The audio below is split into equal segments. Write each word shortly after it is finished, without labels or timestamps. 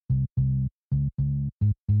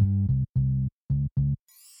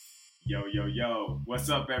Yo, yo, yo. What's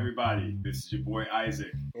up, everybody? This is your boy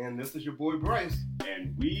Isaac. And this is your boy Bryce.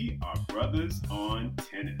 And we are Brothers on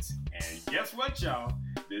Tennis. And guess what, y'all?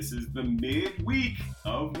 This is the midweek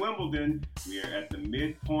of Wimbledon. We are at the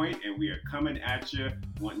midpoint and we are coming at you,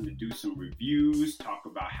 wanting to do some reviews, talk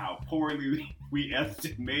about how poorly we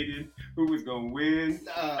estimated who was going to win.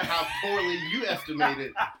 How poorly you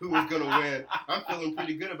estimated who was going to win. I'm feeling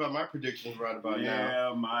pretty good about my predictions right about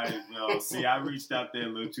now. Yeah, I reached out there a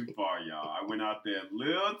little too far, y'all. I went out there a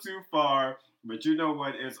little too far. But you know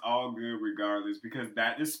what? It's all good regardless because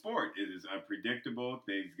that is sport. It is unpredictable.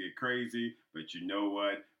 Things get crazy. But you know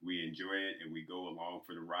what? We enjoy it and we go along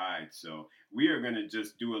for the ride. So we are going to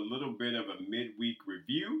just do a little bit of a midweek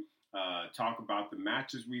review, talk about the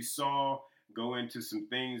matches we saw, go into some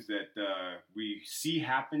things that we see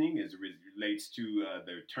happening as it relates to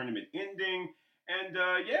the tournament ending. And,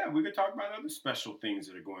 we're going to talk about other special things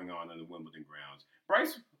that are going on the Wimbledon grounds.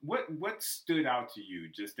 Bryce, what stood out to you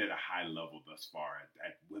just at a high level thus far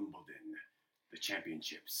at Wimbledon, the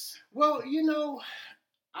championships? Well,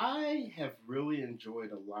 I have really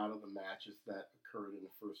enjoyed a lot of the matches that occurred in the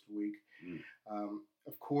first week.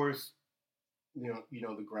 Of course, you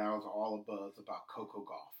know the grounds are all abuzz about Coco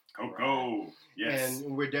Gauff. Coco, right? Yes.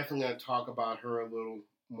 And we're definitely going to talk about her a little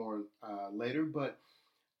more later, but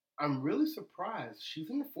I'm really surprised. She's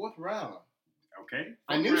in the fourth round. Okay.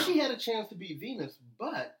 I knew she had a chance to beat Venus,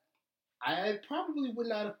 but I probably would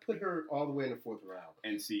not have put her all the way in the fourth round.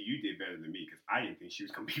 And see, you did better than me because I didn't think she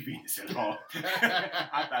was going to beat Venus at all.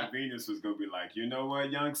 I thought Venus was going to be like, you know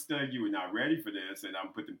what, youngster, you were not ready for this, and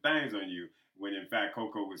I'm putting things on you. When in fact,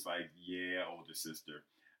 Coco was like, yeah, older sister.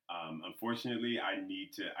 Unfortunately, I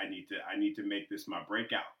need to make this my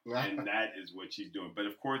breakout, and that is what she's doing. But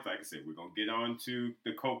of course, like I said, we're gonna get on to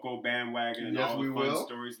the Coco bandwagon and all the fun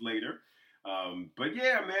stories later. But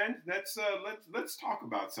yeah, man, let's talk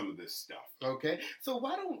about some of this stuff. Okay, so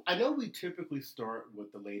I know we typically start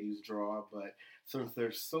with the ladies' draw, but since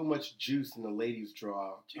there's so much juice in the ladies'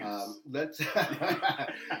 draw, let's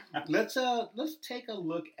take a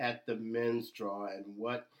look at the men's draw and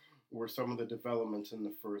what were some of the developments in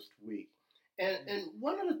the first week. And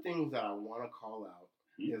one of the things that I want to call out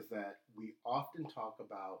is that we often talk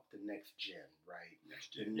about the next gen, right?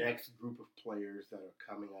 Next group of players that are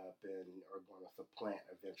coming up and are going to supplant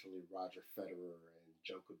eventually Roger Federer and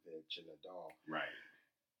Djokovic and Nadal. Right.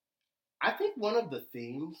 I think one of the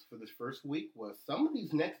themes for this first week was some of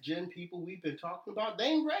these next gen people we've been talking about, they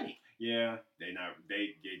ain't ready. Yeah,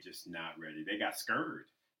 they're just not ready. They got scared.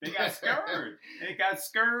 They got scared. They got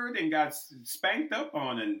scared and got spanked up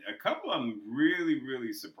on, and a couple of them really,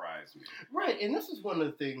 really surprised me. Right, and this is one of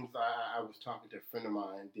the things I was talking to a friend of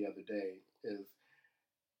mine the other day, is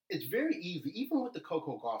it's very easy, even with the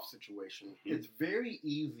Coco Gauff situation, it's very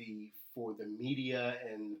easy for the media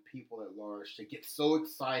and people at large to get so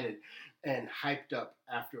excited and hyped up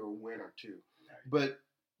after a win or two. Right. But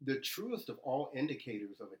the truest of all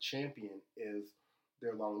indicators of a champion is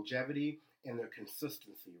their longevity and their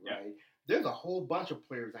consistency, right? Yeah. There's a whole bunch of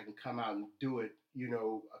players that can come out and do it,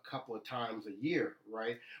 a couple of times a year,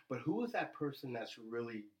 right? But who is that person that's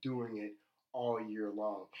really doing it all year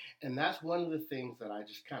long? And that's one of the things that I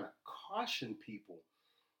just kind of caution people.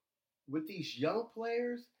 With these young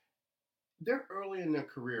players, they're early in their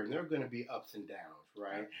career and they're going to be ups and downs,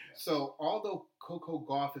 right? Yeah. So although Coco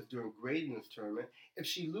Gauff is doing great in this tournament, if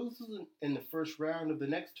she loses in the first round of the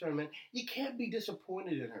next tournament, you can't be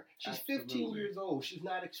disappointed in her. She's 15 years old. She's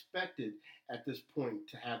not expected at this point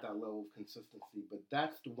to have that level of consistency. But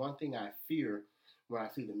that's the one thing I fear when I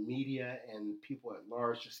see the media and people at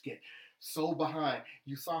large just get so behind.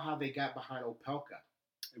 You saw how they got behind Opelka.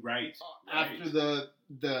 Right. After the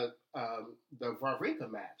Wawrinka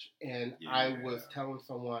match. And I was telling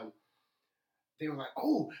someone, they were like,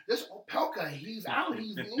 oh, this Opelka, he's out,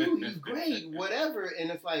 he's new, he's great, whatever. And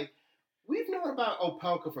it's like, we've known about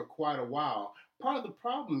Opelka for quite a while. Part of the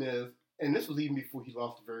problem is, and this was even before he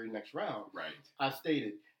lost the very next round, right? I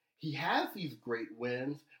stated, he has these great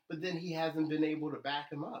wins, but then he hasn't been able to back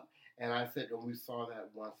him up. And I said, and we saw that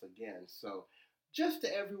once again. So just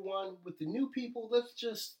to everyone, with the new people, I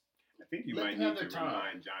think you might need to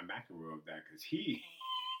remind John McEnroe of that because he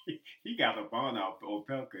got up on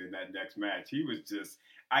Opelka in that next match. He was just,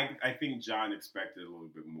 I think John expected a little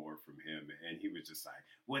bit more from him, and he was just like,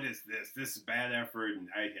 what is this? This is bad effort. And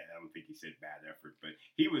I don't think he said bad effort, but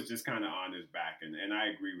he was just kind of on his back, and I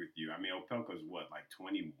agree with you. I mean, Opelka's what, like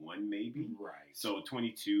 21 maybe? Right. So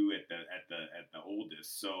 22 at the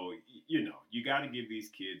oldest. So, you got to give these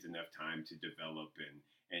kids enough time to develop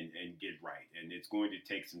and get right. And it's going to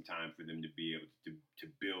take some time for them to be able to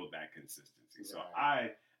build that consistency. Right. So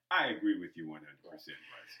I agree with you 100%, Bryce.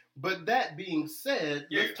 But that being said,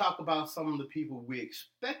 Yeah. let's talk about some of the people we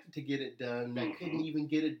expected to get it done that couldn't even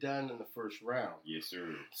get it done in the first round. Yes,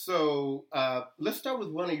 sir. So let's start with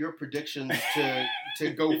one of your predictions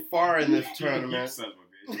to go far in this tournament. You son of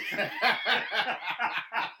a bitch.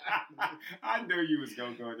 I knew you was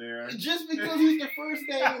going to go there. Just because he's the first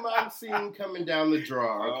name I'm seeing coming down the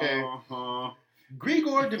draw, okay?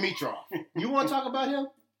 Grigor Dimitrov. You want to talk about him?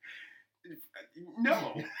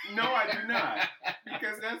 No, I do not.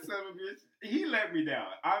 Because that son of a bitch, he let me down.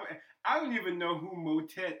 I don't even know who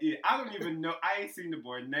Motet is. I don't even know. I ain't seen the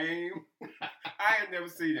boy name. I ain't never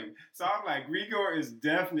seen him. So I'm like, Grigor is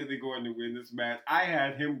definitely going to win this match. I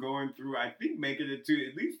had him going through, I think, making it to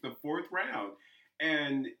at least the fourth round.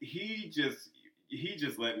 And he just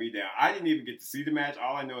let me down. I didn't even get to see the match.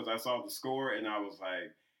 All I know is I saw the score, and I was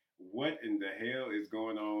like, what in the hell is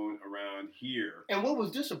going on around here? And what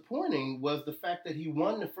was disappointing was the fact that he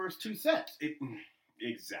won the first two sets.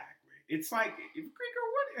 Exactly. It's like, Grigor,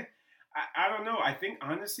 what? I don't know. I think,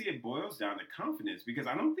 honestly, it boils down to confidence because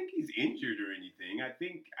I don't think he's injured or anything.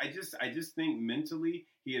 I just think mentally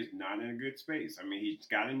he is not in a good space. I mean, he's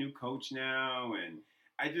got a new coach now, and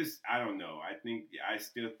I don't know. I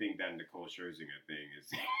still think that Nicole Scherzinger thing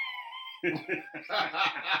is...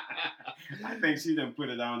 I think she done put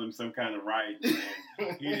it on him some kind of right,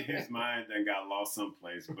 and his mind done got lost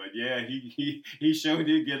someplace. But yeah, he sure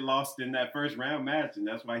did get lost in that first round match, and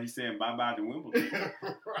that's why he's saying bye-bye to Wimbledon.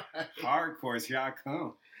 Right. Hardcore, here I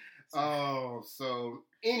come. Oh, so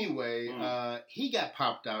anyway, he got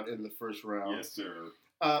popped out in the first round. Yes, sir.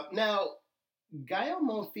 Now, Gael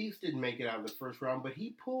Monfils didn't make it out of the first round, but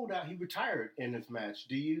he pulled out. He retired in this match.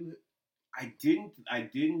 I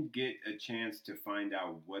didn't get a chance to find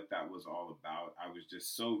out what that was all about. I was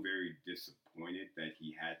just so very disappointed that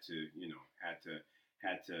he had to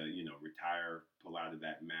retire, pull out of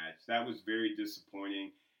that match. That was very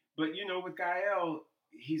disappointing. But with Gael,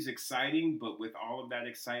 he's exciting, but with all of that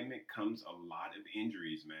excitement comes a lot of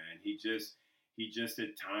injuries, man. He just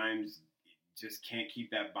at times just can't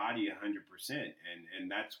keep that body 100%, and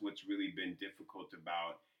that's what's really been difficult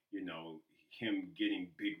about him getting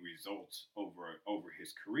big results over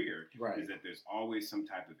his career. Right. Is that there's always some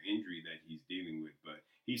type of injury that he's dealing with, but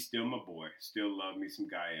he's still my boy. Still love me some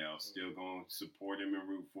Gael. Still going to support him and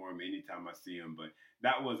root for him anytime I see him. But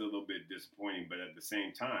that was a little bit disappointing. But at the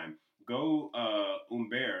same time, go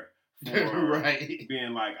Humbert for right.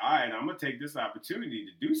 being like, all right, I'm gonna take this opportunity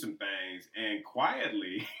to do some things, and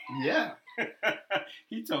quietly, yeah,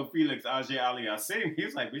 he told Felix Auger-Aliassime, he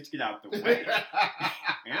was like, bitch, get out the way.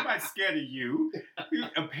 Everybody's scared of you.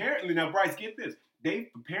 Apparently, now Bryce, get this.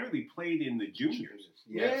 They apparently played in the juniors.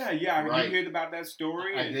 Yes. Yeah. Right. You heard about that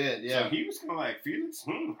story? I did, yeah. So he was kind of like, Felix,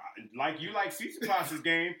 like you like Tsitsipas'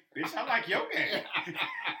 game, bitch, I like your game.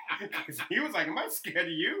 He was like, am I scared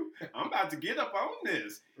of you? I'm about to get up on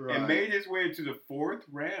this. Right. And made his way to the fourth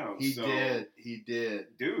round. He did.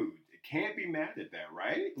 Dude, can't be mad at that,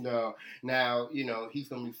 right? No. Now, he's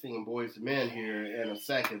going to be singing Boys to Men here in a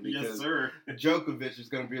second. Because yes, sir. Djokovic is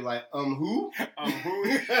going to be like, who?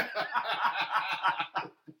 Who?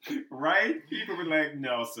 Right? People were like,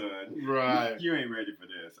 no, son. Right. You ain't ready for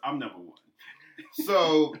this. I'm number one.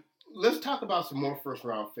 So, let's talk about some more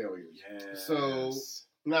first-round failures. Yes. So,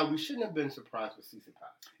 now, we shouldn't have been surprised with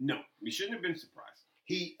Tsitsipas. No, we shouldn't have been surprised.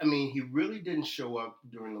 He really didn't show up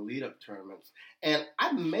during the lead-up tournaments. And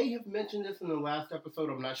I may have mentioned this in the last episode,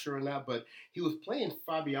 I'm not sure or not, but he was playing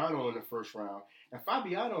Fabiano in the first round. And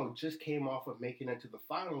Fabiano just came off of making it to the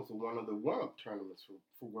finals of one of the warm-up tournaments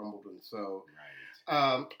for Wimbledon. So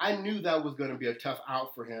I knew that was going to be a tough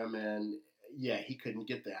out for him, and yeah, he couldn't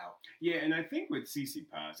get the out. Yeah, and I think with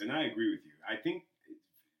Tsitsipas, and I agree with you, I think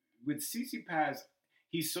with Tsitsipas,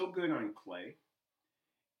 he's so good on clay.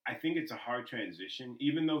 I think it's a hard transition,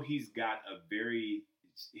 even though he's got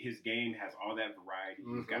his game has all that variety.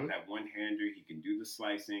 He's got that one-hander. He can do the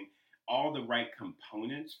slicing, all the right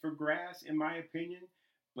components for grass, in my opinion.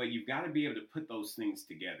 But you've got to be able to put those things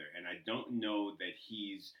together. And I don't know that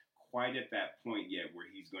he's quite at that point yet where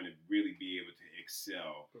he's going to really be able to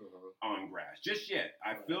excel on grass just yet.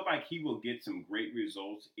 I feel like he will get some great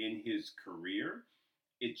results in his career.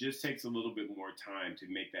 It just takes a little bit more time to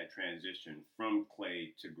make that transition from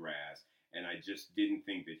clay to grass. And I just didn't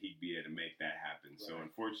think that he'd be able to make that happen. Right. So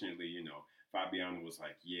unfortunately, Fabiano was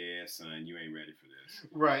like, yeah, son, you ain't ready for this.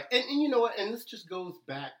 Right. And you know what? And this just goes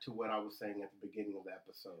back to what I was saying at the beginning of the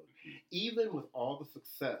episode. Mm-hmm. Even with all the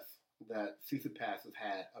success that Tsitsipas has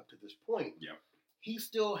had up to this point, he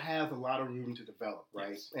still has a lot of room to develop,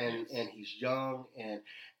 right? Yes, and yes. he's young,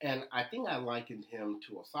 and I think I likened him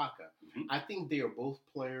to Osaka. Mhm. I think they are both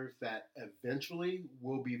players that eventually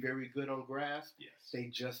will be very good on grass. Yes. They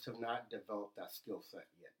just have not developed that skill set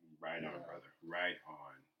yet. Right on, Yeah. brother. Right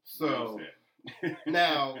on. So Well said.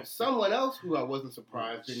 now, someone else who I wasn't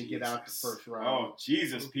surprised didn't get out the Jesus. first round. Oh,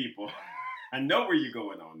 Jesus, people. I know where you're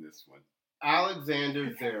going on this one.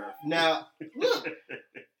 Alexander Zverev. Now, look,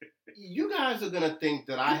 you guys are going to think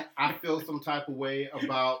that I feel some type of way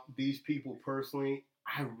about these people personally.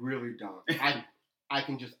 I really don't. I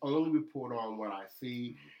can just only report on what I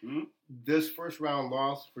see. Mhm. This first round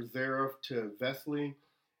loss for Zverev to Vesely,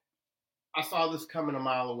 I saw this coming a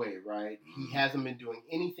mile away, right? He hasn't been doing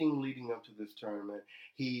anything leading up to this tournament.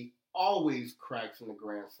 He always cracks in the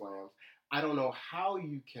Grand Slams. I don't know how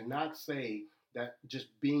you cannot say that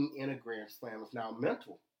just being in a Grand Slam is now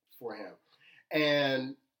mental for him.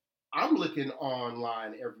 And I'm looking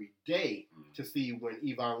online every day to see when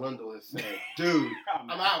Ivan Lendl has said, dude, I'm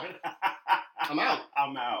out. I'm out.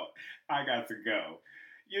 I'm out. I got to go.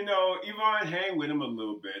 You know, Yvonne, hang with him a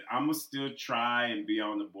little bit. I'm going to still try and be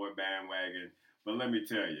on the boy bandwagon. But let me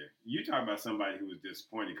tell you, you talk about somebody who was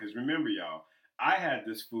disappointed. Because remember, y'all, I had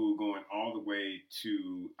this fool going all the way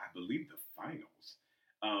to, I believe, the finals.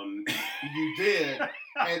 You did.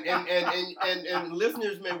 And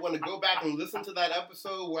listeners may want to go back and listen to that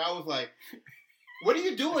episode where I was like, what are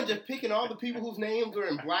you doing? Just picking all the people whose names are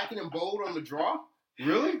in black and bold on the draw?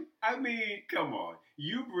 Really? I mean, come on.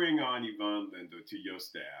 You bring on Yvonne Lendl to your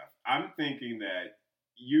staff. I'm thinking that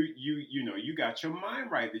you know, you got your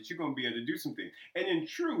mind right that you're going to be able to do something. And in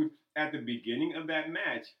truth, at the beginning of that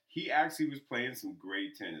match, he actually was playing some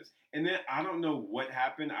great tennis. And then I don't know what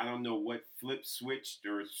happened. I don't know what switched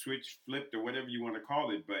or switch flipped or whatever you want to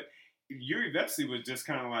call it. But Yuri Vesely was just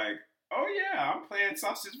kind of like, oh yeah, I'm playing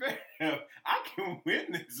Sausage Zverev. I can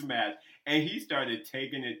win this match. And he started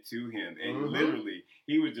taking it to him. And literally,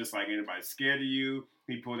 he was just like, anybody scared of you?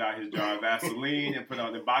 He pulled out his jar of Vaseline and put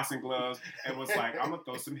on the boxing gloves and was like, I'm going to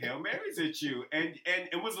throw some Hail Marys at you. And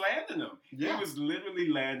it was landing them. Yeah. He was literally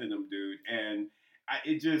landing them, dude. And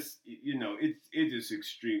it just, you know, it is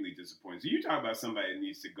extremely disappointing. So you talk about somebody that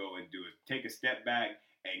needs to go and do it, take a step back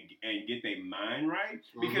and get their mind right.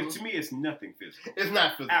 Because to me, it's nothing physical. It's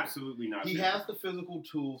not physical. Absolutely not He physical. has the physical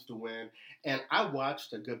tools to win. And I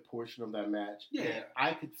watched a good portion of that match. Yeah. And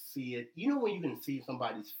I could see it. You know when you can see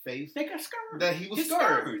somebody's face? They got scared. That he was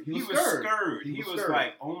scared. He was scared. He was scared.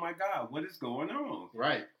 like, oh my God, what is going on?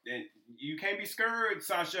 Right. And you can't be scared,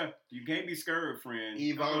 Sasha. You can't be scared, friend.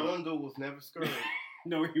 Ivan Lendl was never scared.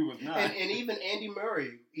 No, he was not. And even Andy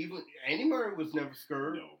Murray. Even Andy Murray was never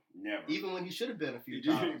scared. No, never. Even when he should have been a few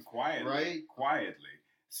times. Quietly. Right? Quietly.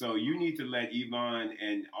 So you need to let Ivan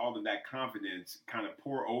and all of that confidence kind of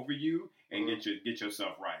pour over you and get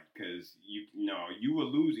yourself right. Because you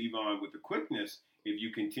will lose Ivan with the quickness if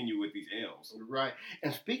you continue with these L's. Right.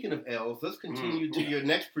 And speaking of L's, let's continue to your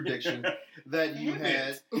next prediction that you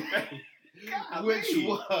had, which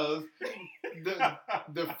was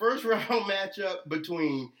the first round matchup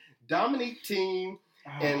between Dominic Thiem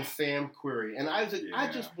and Sam Querrey. And Isaac, I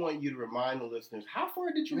just want you to remind the listeners, how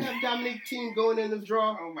far did you have Dominic Thiem going in this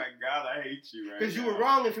draw? Oh my God, I hate you right now. Because you were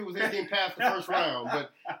wrong if it was anything past the first round,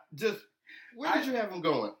 but just where did you have him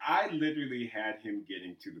going? I literally had him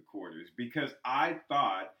getting to the quarters because I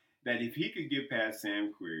thought that if he could get past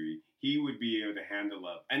Sam Querrey, he would be able to handle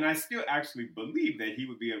up. And I still actually believe that he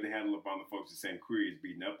would be able to handle up on the folks that Sam Querrey is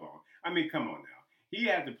beating up on. I mean, come on now. He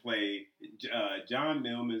had to play John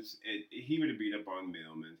Millman's. He would have beat up on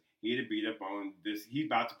Millman's. He'd have beat up on this. He's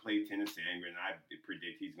about to play Tennis Sandgren, and I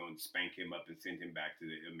predict he's going to spank him up and send him back to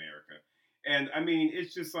America. And, I mean,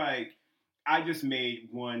 it's just like, I just made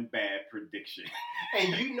one bad prediction.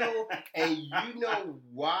 And you know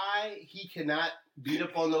why he cannot beat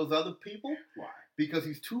up on those other people? Why? Because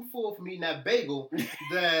he's too full from eating that bagel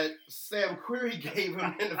that Sam Querrey gave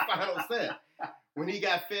him in the final set. When he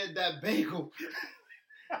got fed that bagel,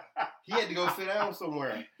 he had to go sit down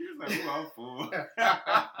somewhere. He was like, well, I'm full.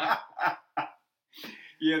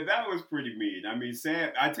 Yeah, that was pretty mean. I mean,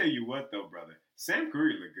 Sam, I tell you what, though, brother. Sam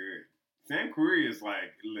Querrey looked good. Sam Querrey is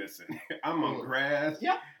like, listen, I'm on grass.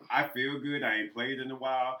 Yeah. I feel good. I ain't played in a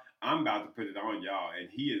while. I'm about to put it on y'all. And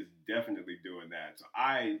he is definitely doing that. So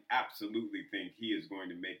I absolutely think he is going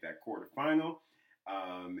to make that quarterfinal.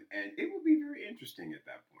 And it will be very interesting at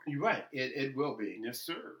that point. You're right. It will be. Yes,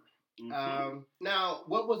 sir. Now,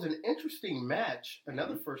 what was an interesting match,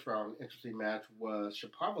 another first round interesting match, was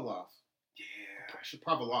Shapovalov. Yeah.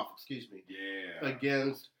 Shapovalov, excuse me. Yeah.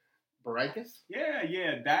 Against Berankis?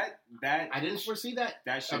 Yeah. That I didn't foresee that.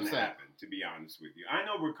 That shouldn't upset. happen, to be honest with you. I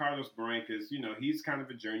know Ricardo Berankis, he's kind of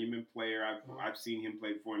a journeyman player. I've seen him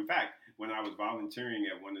play before. In fact, when I was volunteering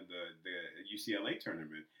at one of the UCLA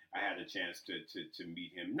tournament, I had a chance to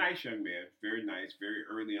meet him. Nice young man, very nice, very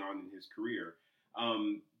early on in his career.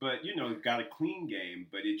 But, got a clean game,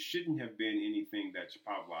 but it shouldn't have been anything that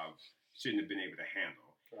Shapovalov shouldn't have been able to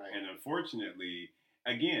handle. Right. And unfortunately,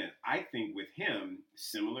 again, I think with him,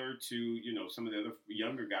 similar to, some of the other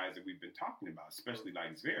younger guys that we've been talking about, especially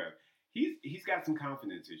like Zverev, he's got some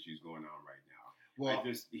confidence issues going on right now. Well,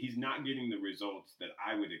 he's not getting the results that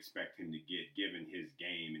I would expect him to get given his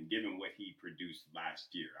game and given what he produced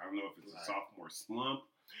last year. I don't know if it's a sophomore slump.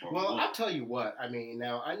 Well, I'll tell you what. I mean,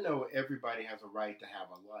 now I know everybody has a right to have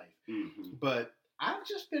a life, but I've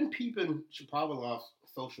just been peeping Shapovalov's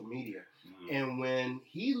social media, and when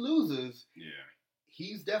he loses,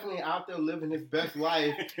 he's definitely out there living his best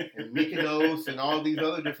life in Mykonos and all these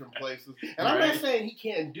other different places. And I'm not saying he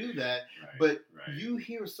can't do that, but you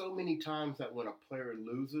hear so many times that when a player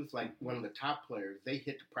loses, like one of the top players, they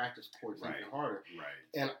hit the practice courts even harder.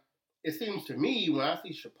 Right. And it seems to me when I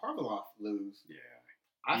see Shapovalov lose,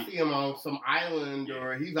 I see him on some island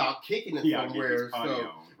or he's out kicking it somewhere.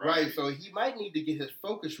 So he might need to get his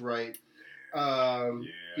focus right.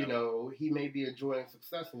 He may be enjoying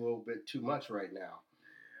success a little bit too much right now.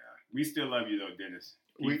 Yeah. We still love you though, Dennis.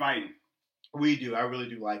 Keep fighting. We do. I really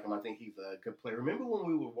do like him. I think he's a good player. Remember when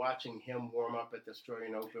we were watching him warm up at the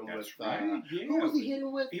Australian Open with who was he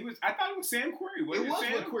hitting with? I thought it was Sam Querrey. It was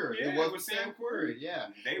with Querrey. Yeah, it was Sam Querrey. Yeah.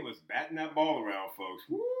 They was batting that ball around, folks.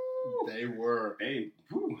 Woo! They were. They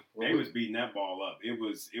was beating that ball up. It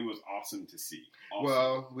was awesome to see. Awesome.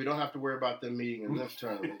 Well, we don't have to worry about them meeting in this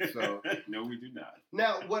tournament. So no, we do not.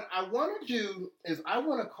 Now, what I want to do is I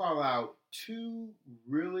want to call out two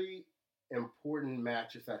really important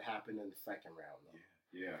matches that happened in the second round.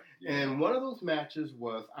 Yeah. And one of those matches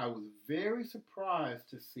was I was very surprised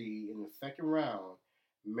to see in the second round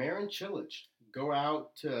Marin Cilic go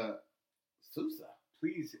out to Sousa.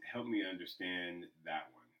 Please help me understand that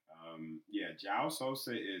one. João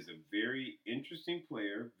Sousa is a very interesting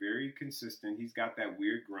player, very consistent. He's got that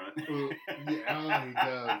weird grunt. He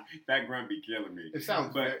does. That grunt be killing me. It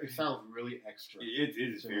sounds really extra. It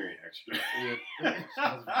is very extra. It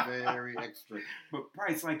sounds very extra. But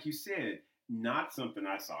Bryce, like you said, not something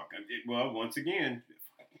I saw. Once again,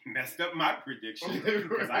 messed up my prediction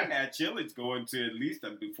because I had Cilic going to at least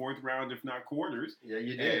the fourth round, if not quarters. Yeah,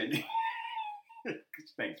 you did.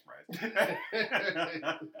 Thanks, Bryce.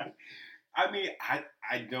 I mean,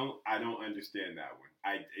 I don't understand that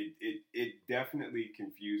one. It definitely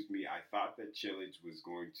confused me. I thought that Cilic was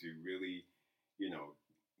going to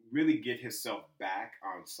really get himself back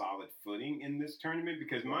on solid footing in this tournament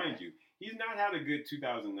because, mind you, he's not had a good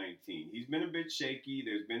 2019. He's been a bit shaky.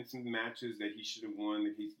 There's been some matches that he should have won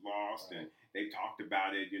that he's lost, and they've talked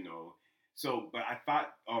about it, So, but I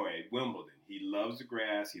thought, all right, Wimbledon. He loves the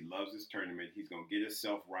grass. He loves this tournament. He's going to get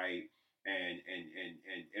himself right, and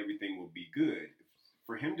everything will be good.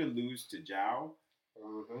 For him to lose to João,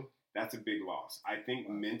 that's a big loss. I think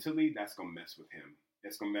mentally that's going to mess with him.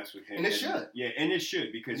 That's going to mess with him. And it should. Yeah, and it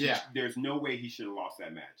should because there's no way he should have lost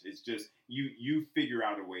that match. It's just you figure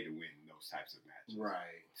out a way to win those types of matches.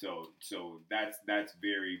 Right. So that's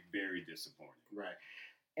very, very disappointing. Right.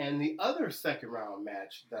 And the other second round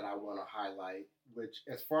match that I want to highlight, which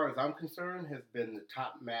as far as I'm concerned has been the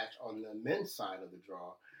top match on the men's side of the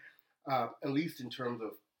draw, at least in terms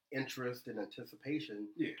of interest and anticipation,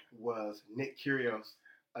 was Nick Kyrgios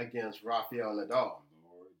against Rafael Nadal.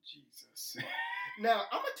 Lord Jesus. Now,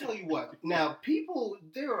 I'm going to tell you what. Now,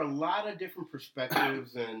 there are a lot of different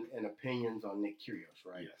perspectives and opinions on Nick Kyrgios,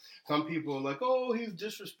 right? Yes. Some people are like, oh, he's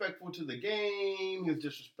disrespectful to the game. He's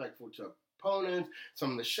disrespectful to opponents.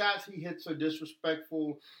 Some of the shots he hits are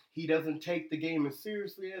disrespectful. He doesn't take the game as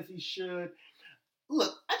seriously as he should.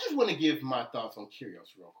 Look, I just want to give my thoughts on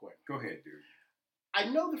Kyrgios real quick. Go ahead, dude. I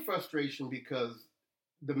know the frustration because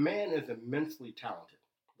the man is immensely talented,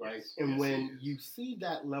 right? Yes, and when you see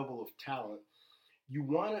that level of talent, you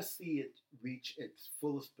want to see it reach its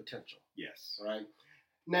fullest potential. Yes. Right?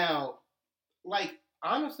 Now,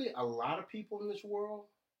 honestly, a lot of people in this world,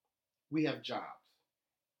 we have jobs.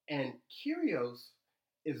 And Kyrgios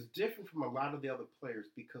is different from a lot of the other players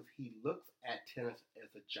because he looks at tennis as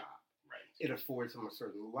a job. Right. It affords him a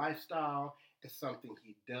certain lifestyle. It's something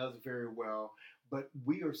he does very well. But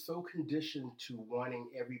we are so conditioned to wanting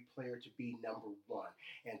every player to be number one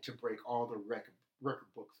and to break all the record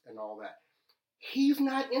books and all that. He's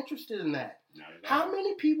not interested in that. Not at How all.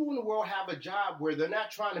 many people in the world have a job where they're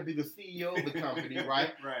not trying to be the CEO of the company,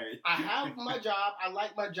 right? Right. I have my job. I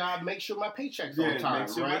like my job. Make sure my paycheck's Yeah, on time,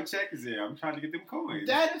 make sure right? my check is in. I'm trying to get them coins.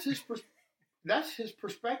 That is that's his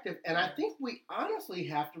perspective, and I think we honestly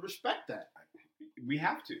have to respect that. We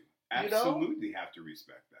have to. Absolutely have to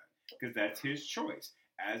respect that. Because that's his choice.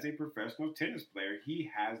 As a professional tennis player, he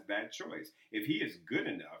has that choice. If he is good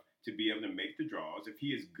enough to be able to make the draws, if he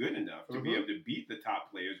is good enough to be able to beat the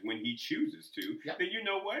top players when he chooses to, then you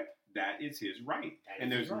know what? That is his right.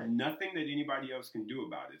 And there's nothing that anybody else can do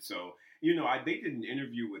about it. So, they did an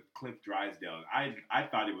interview with Cliff Drysdale. I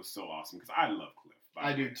thought it was so awesome because I love Cliff.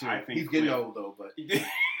 I do too. I think he's getting old though, but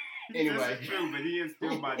anyway. This is true, but he is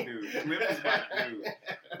still my dude. Cliff is my dude.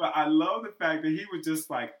 But I love the fact that he was just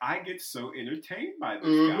like, I get so entertained by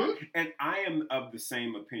this guy. And I am of the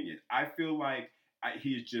same opinion. I feel like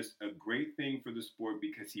he is just a great thing for the sport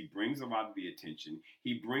because he brings a lot of the attention.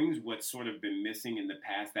 He brings what's sort of been missing in the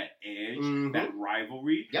past, that edge, that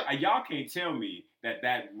rivalry. Yep. Y'all can't tell me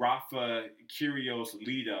that Rafa Kyrgios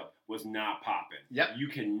lead up was not popping. Yep. You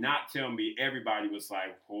cannot tell me everybody was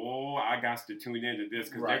like, oh, I got to tune into this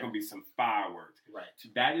because there's going to be some fireworks. Right.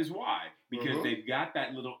 That is why. Because they've got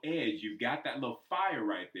that little edge. You've got that little fire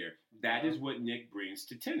right there. That is what Nick brings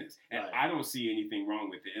to tennis. And I don't see anything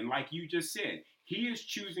wrong with it. And like you just said, he is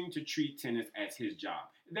choosing to treat tennis as his job.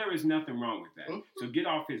 There is nothing wrong with that. So get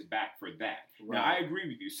off his back for that. Right. Now, I agree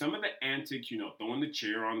with you. Some of the antics, throwing the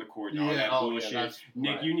chair on the court and all that bullshit,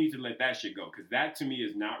 Nick, you need to let that shit go because that to me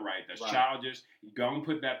is not right. That's childish. Go and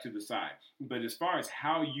put that to the side. But as far as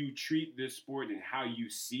how you treat this sport and how you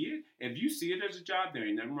see it, if you see it as a job, there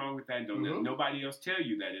ain't nothing wrong with that. Don't let nobody else tell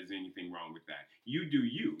you that there's anything wrong with that. You do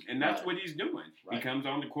you. And that's what he's doing. He comes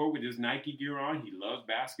on the court with his Nike gear on. He loves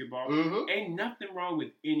basketball. Ain't nothing wrong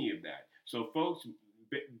with any of that. So, folks,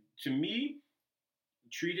 to me,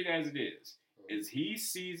 treat it as it is. As he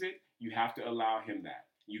sees it, you have to allow him that.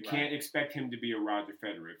 You can't expect him to be a Roger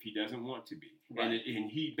Federer if he doesn't want to be. And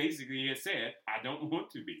he basically has said, I don't want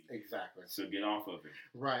to be. Exactly. So get off of him.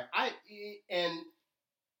 Right.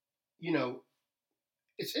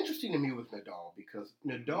 It's interesting to me with Nadal because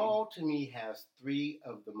Nadal to me has three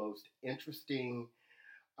of the most interesting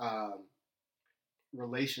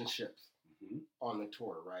relationships on the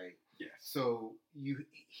tour, right? Yes. So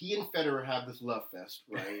he and Federer have this love fest,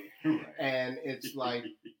 right? And it's like,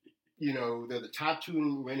 they're the top two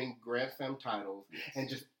in winning Grand Slam titles, and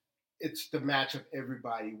just it's the matchup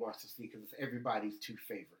everybody wants to see because it's everybody's two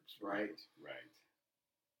favorites, right? Right.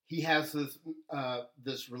 He has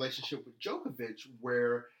this relationship with Djokovic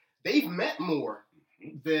where they've met more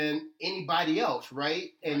than anybody else, right?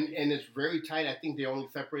 And it's very tight. I think they're only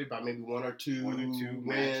separated by maybe one or two wins,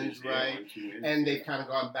 matches, right? And they've kind of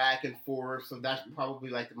gone back and forth, so that's probably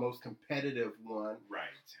like the most competitive one. Right.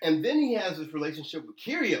 And then he has this relationship with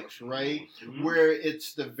Kyrgios, right? Where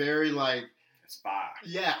it's the very like fire.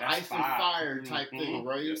 Yeah, that's ice and fire type thing,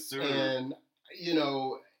 right? Yes, sir. And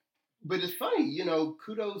but it's funny,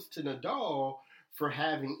 kudos to Nadal for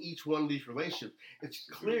having each one of these relationships. It's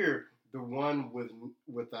clear the one with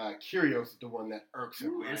Kyrgios is the one that irks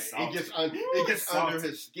him. Right? It gets under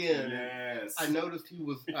his skin. Yes. I noticed he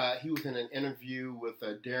was in an interview with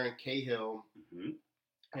Darren Cahill,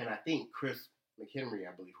 and I think Chris McHenry,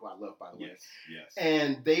 I believe, who I love, by the way. Yes.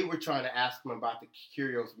 And they were trying to ask him about the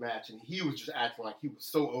Kyrgios match, and he was just acting like he was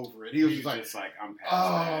so over it. He was just like I'm past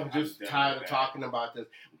that. I'm just tired of talking about this.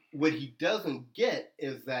 What he doesn't get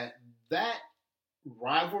is that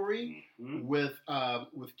rivalry with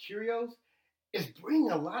Kyrgios is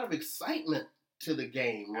bringing a lot of excitement to the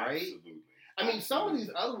game, right? Absolutely. I mean, some of these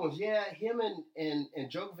other ones, him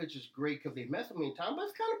and Djokovic is great because they've met so many times, but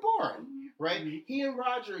it's kind of boring, right? He and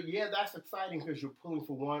Roger, that's exciting because you're pulling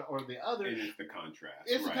for one or the other. And it's the contrast.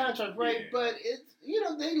 It's the contrast, right? Yeah. But it's,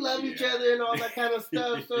 they love each other and all that kind of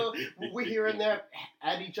stuff. So we're here and there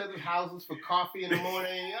at each other's houses for coffee in the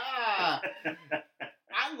morning.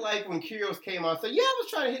 I like when Kyrgios came out and said, I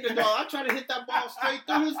was trying to hit the ball. I tried to hit that ball straight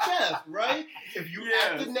through his chest, right? If you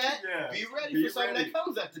at the net, be ready for something that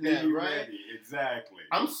comes at the net, right? Ready. Exactly.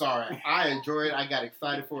 I'm sorry. I enjoy it. I got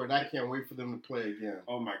excited for it. And I can't wait for them to play again.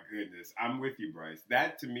 Oh, my goodness. I'm with you, Bryce.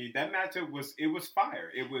 That, to me, that matchup was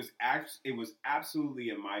fire. It was absolutely,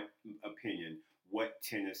 in my opinion, what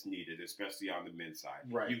tennis needed, especially on the men's side.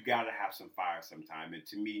 Right. You've got to have some fire sometime. And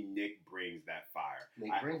to me, Nick brings that fire.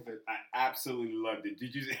 Nick brings it. I absolutely loved it.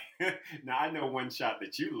 Did you now, I know one shot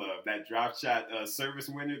that you love, that drop shot service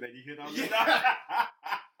winner that he hit on the side.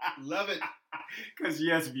 Love it. Because,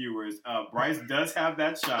 yes, viewers, Bryce does have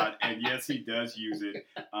that shot, and yes, he does use it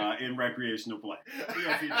in recreational play.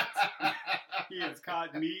 Yes, he does. He has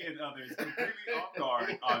caught me and others completely off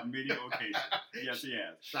guard on many occasions. Yes, he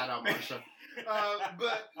has. Shout out, Marsha.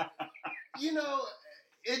 But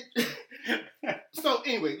it. So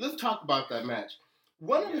anyway, let's talk about that match.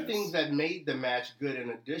 One of the things that made the match good, in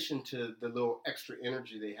addition to the little extra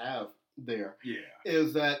energy they have there,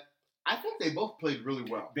 is that I think they both played really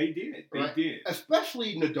well. They did. They did.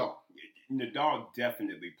 Especially Nadal. Nadal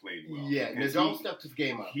definitely played well. Yeah, Nadal stepped his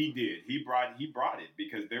game up. He did. He brought it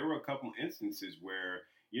because there were a couple instances where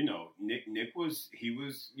Nick was he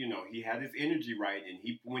had his energy right,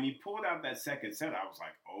 and when he pulled out that second set, I was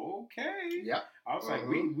like, okay. Yep. I was like,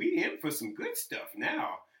 we in for some good stuff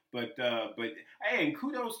now. But hey, and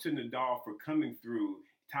kudos to Nadal for coming through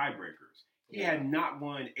tiebreakers. He had not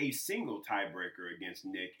won a single tiebreaker against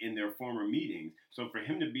Nick in their former meetings. So for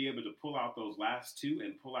him to be able to pull out those last two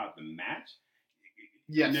and pull out the match,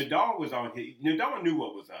 Nadal was on. Nadal knew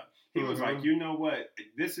what was up. He was like, you know what?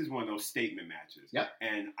 This is one of those statement matches. Yep.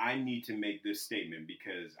 And I need to make this statement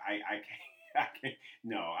because I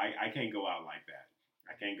can't go out like that.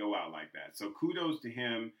 I can't go out like that. So kudos to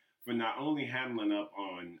him for not only handling up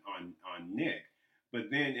on Nick,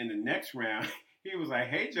 but then in the next round, he was like,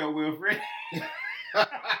 hey, Joe Wilfred.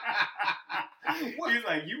 He's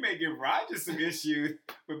like, you may give Roger some issues,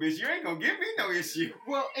 but bitch, you ain't gonna give me no issue.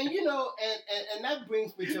 Well, and and that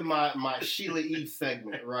brings me to my Sheila E.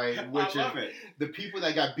 segment, right? Which is the people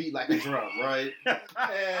that got beat like a drum, right?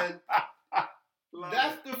 And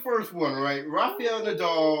that's the first one, right? Rafael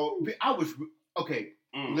Nadal.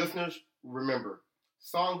 Listeners, remember,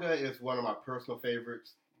 Tsonga is one of my personal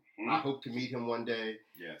favorites. I hope to meet him one day.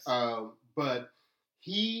 Yes. But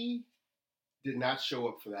he did not show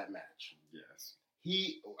up for that match. Yes.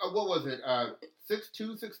 He, what was it,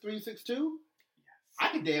 6'2", 6'3", 6'2"? Yes. I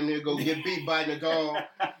could damn near go get beat by Nadal,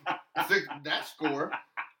 that score.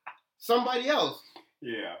 Somebody else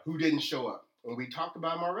who didn't show up. And we talked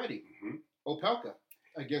about him already. Opelka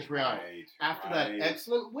against Raonic. After that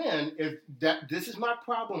excellent win, this is my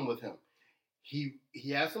problem with him. He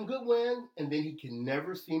has some good wins, and then he can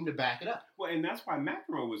never seem to back it up. Well, and that's why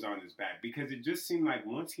McEnroe was on his back, because it just seemed like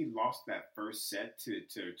once he lost that first set to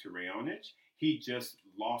Raonic, he just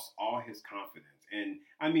lost all his confidence. And,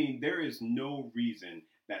 I mean, there is no reason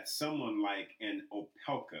that someone like an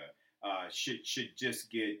Opelka should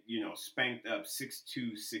just get, spanked up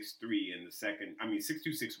 6-2, 6-3 in the second. I mean,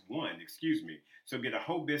 6-2, 6-1, excuse me. So get a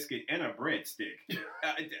whole biscuit and a breadstick.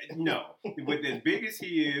 No. With as big as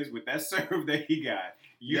he is, with that serve that he got,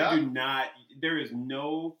 do not, there is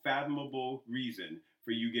no fathomable reason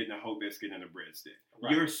for you getting a whole biscuit and a breadstick.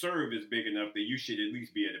 Right. Your serve is big enough that you should at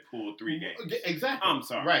least be able to pull 3 games. Exactly. I'm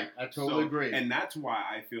sorry. Right. I totally agree. And that's why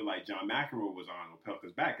I feel like John McEnroe was on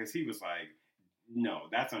Opelka's back, because he was like, no,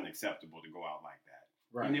 that's unacceptable to go out like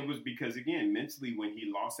that. Right. And it was because, again, mentally when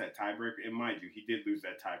he lost that tiebreaker, and mind you, he did lose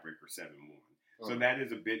that tiebreaker 7-1. So that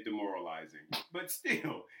is a bit demoralizing. But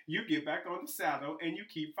still, you get back on the saddle and you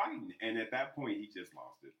keep fighting. And at that point, he just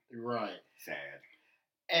lost it. Right.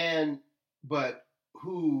 Sad. But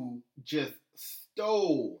who just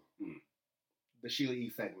stole the Sheila E.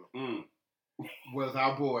 segment was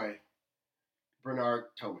our boy, Bernard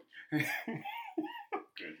Tomic. Good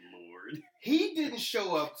Lord. He didn't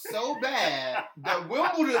show up so bad that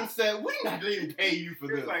Wimbledon said, we're not going to even pay you for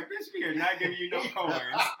this. It's like, bitch, we are not giving you no coins.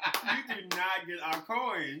 You do not get our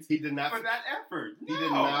coins he did not for that effort. No. He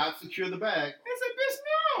did not secure the bag. It's a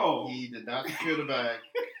bitch, no. He did not secure the bag.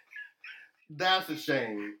 That's a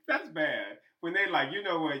shame. That's bad. When they like, you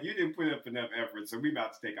know what, you didn't put up enough effort, so we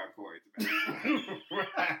about to take our coins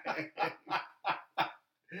back. Right.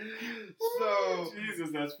 So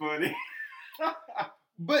Jesus, that's funny.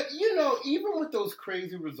 But, even with those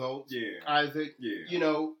crazy results, Isaac,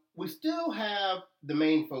 we still have the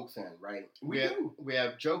main folks in, right? We do. We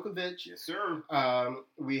have Djokovic. Yes, sir.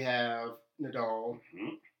 We have Nadal.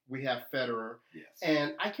 We have Federer. Yes.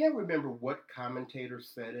 And I can't remember what commentator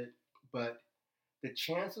said it, but the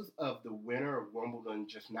chances of the winner of Wimbledon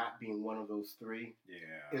just not being one of those three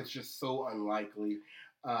is just so unlikely.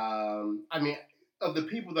 I mean, of the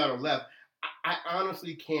people that are left, I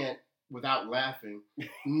honestly can't, without laughing,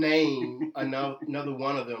 name another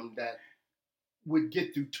one of them that would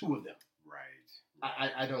get through two of them.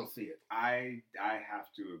 Right. I don't see it. I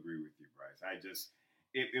have to agree with you, Bryce.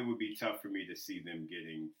 It would be tough for me to see them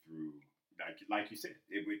getting through. Like you said,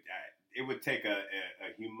 it would take a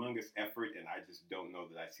humongous effort, and I just don't know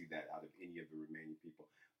that I see that out of any of the remaining people.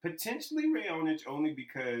 Potentially Raonic, only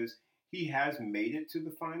because he has made it to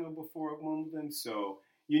the final before at Wimbledon, so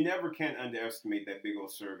you never can underestimate that big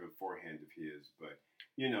old serve and forehand of his. But,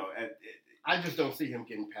 I just don't see him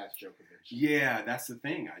getting past Djokovic. Yeah, that's the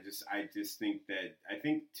thing. I just think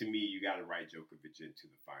to me you got to write Djokovic into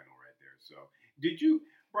the final right there. So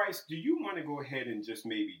Bryce? Do you want to go ahead and just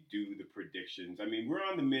maybe do the predictions? I mean, we're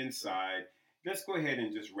on the men's side. Let's go ahead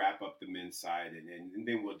and just wrap up the men's side, and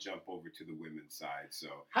then we'll jump over to the women's side.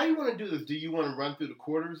 So, how do you want to do this? Do you want to run through the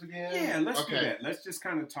quarters again? Yeah, let's do that. Let's just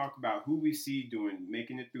kind of talk about who we see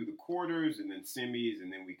making it through the quarters, and then semis,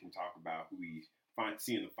 and then we can talk about who we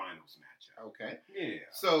see in the finals matchup. Okay. Yeah.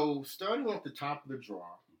 So, starting at the top of the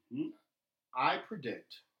draw, I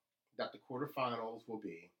predict that the quarterfinals will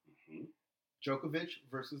be Djokovic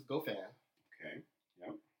versus Goffin. Okay.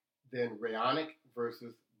 Yep. Then Raonic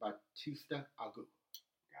versus Bautista Agut.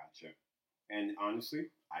 Gotcha. And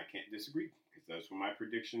honestly, I can't disagree because those were my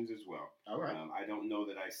predictions as well. All right. I don't know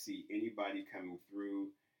that I see anybody coming through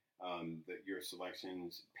your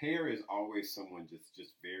selections. Pair is always someone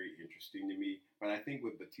just very interesting to me. But I think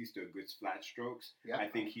with Bautista Agut's flat strokes, I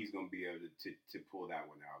think he's going to be able to pull that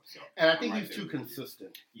one out. So, and I think he's too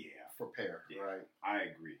consistent. Yeah. For Pair, right? I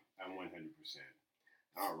agree. I'm 100%.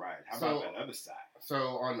 All right. How about that other side?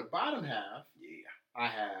 So on the bottom half, I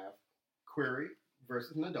have Querrey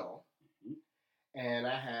versus Nadal, and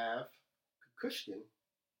I have Kukushkin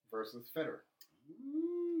versus Federer.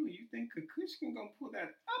 Ooh, you think Kukushkin gonna pull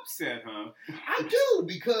that upset, huh? I do,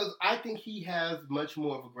 because I think he has much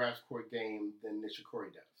more of a grass court game than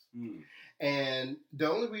Nishikori does. And the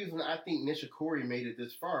only reason I think Nishikori made it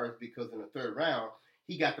this far is because in the third round,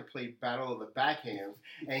 he got to play Battle of the Backhands,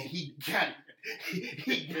 and he got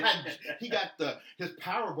his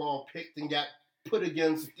Powerball picked and got put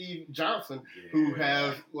against Steve Johnson, who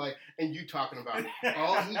has and you talking about,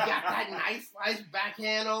 he got that nice slice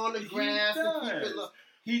backhand on the grass.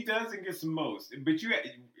 He doesn't get some most, but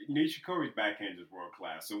Nishikori's backhand is world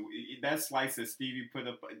class. So that slice that Stevie put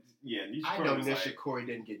up, Nishikori. I know Nishikori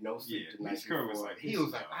didn't get no sleep tonight. Nishikori was like, he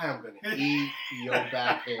was like, I am going to eat your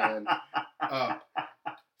backhand up.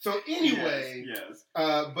 So anyway,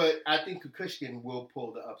 but I think Kukushkin will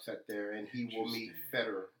pull the upset there, and he will meet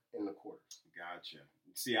Federer in the quarters. Gotcha.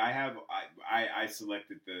 See, I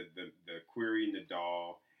selected the Querrey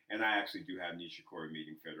Nadal, and I actually do have Nishikori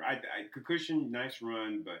meeting Federer. Kukushkin, nice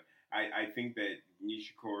run, but I think that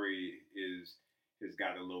Nishikori has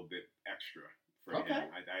got a little bit extra for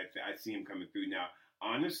him. I see him coming through. Now,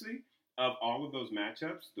 honestly, of all of those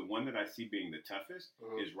matchups, the one that I see being the toughest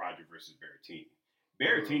is Roger versus Berrettini.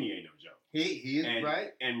 Berrettini ain't no joke. He is,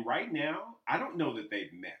 right? And right now, I don't know that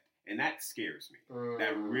they've met. And that scares me.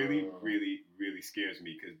 That really, really, really scares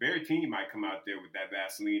me. Because Berrettini might come out there with that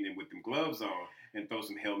Vaseline and with them gloves on and throw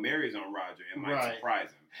some Hail Marys on Roger and might surprise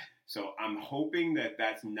him. So I'm hoping that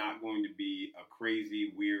that's not going to be a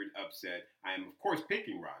crazy, weird upset. I am, of course,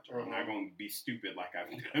 picking Roger. I'm not going to be stupid like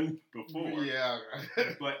I've done before. Yeah.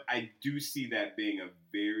 But I do see that being a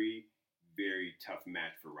very, very tough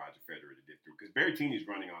match for Roger Federer to get through, because Berrettini's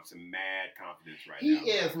running on some mad confidence right now. He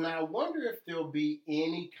is. Now, I wonder if there'll be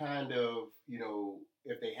any kind of,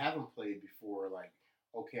 if they haven't played before, like,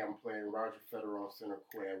 okay, I'm playing Roger Federer on center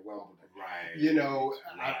court at Wimbledon. Right.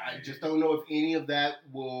 I just don't know if any of that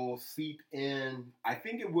will seep in. I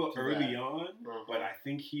think it will early on, but I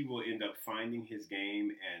think he will end up finding his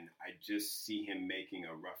game, and I just see him making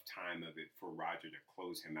a rough time of it for Roger to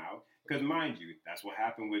close him out. Because, mind you, that's what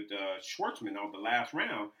happened with Schwartzman on the last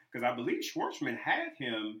round, because I believe Schwartzman had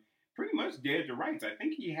him pretty much dead to rights. I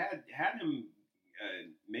think he had him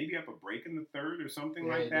maybe up a break in the third or something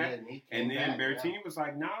like that. And then Berrettini was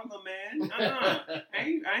like, "Nah, little man, I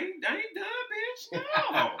ain't done, bitch,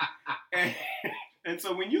 no." And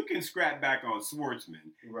so when you can scrap back on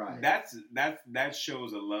Schwartzman, that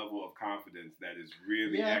shows a level of confidence that is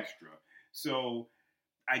really extra. So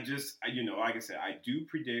I just, like I said, I do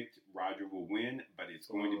predict Roger will win, but it's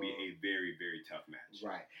going to be a very, very tough match.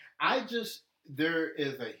 Right. There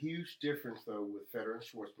is a huge difference, though, with Federer and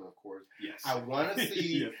Schwartzman, of course. Yes. I want to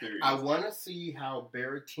see. I want to see how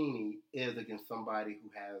Berrettini is against somebody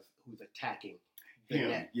who's attacking the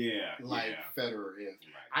net, Federer is.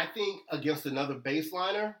 Right. I think against another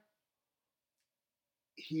baseliner,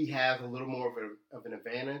 he has a little more of an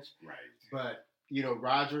advantage. Right. But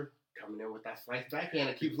Roger coming in with that slice backhand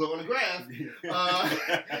that keeps low on the grass.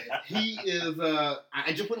 He is.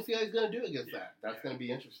 I just want to see how he's going to do against that. That's going to be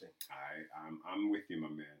interesting. I'm with you, my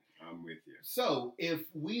man. I'm with you. So if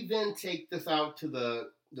we then take this out to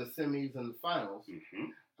the semis and the finals,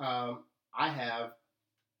 I have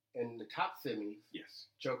in the top semis,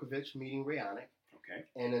 Djokovic meeting Raonic. Okay.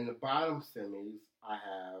 And in the bottom semis, I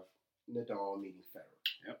have Nadal meeting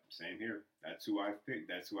Federer. Yep, same here. That's who I've picked.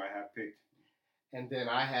 That's who I have picked. And then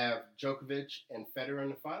I have Djokovic and Federer in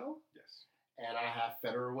the final. Yes. And I have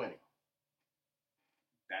Federer winning.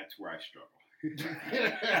 that's where I struggle.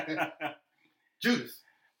 Judas.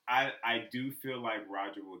 I do feel like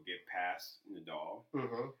Roger will get past Nadal.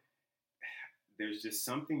 Mm-hmm. There's just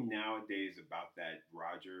something nowadays about that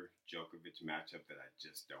Roger Djokovic matchup that I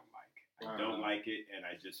just don't like. I don't like it, and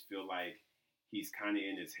I just feel like he's kind of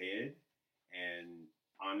in his head. And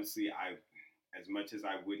honestly, as much as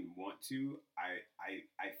I wouldn't want to,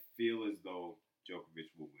 I feel as though Djokovic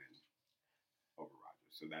will win over Roger.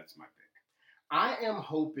 So that's my pick. I am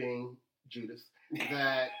hoping, Judas,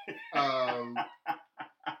 that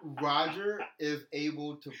Roger is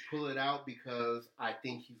able to pull it out because I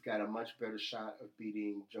think he's got a much better shot of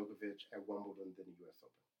beating Djokovic at Wimbledon than the U.S.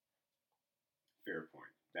 Open. Fair point.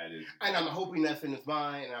 That is. And I'm hoping that's in his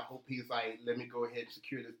mind, and I hope he's like, let me go ahead and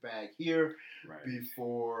secure this bag here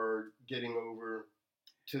before getting over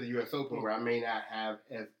to the U.S. Open, where I may not have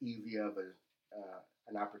as easy of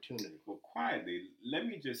an opportunity. Well, quietly, let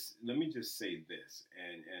me just say this,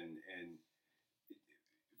 and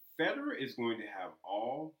Federer is going to have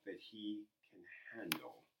all that he can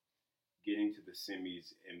handle getting to the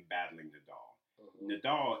semis and battling Nadal.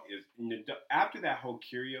 Nadal after that whole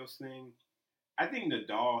Kyrgios thing. I think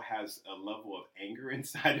Nadal has a level of anger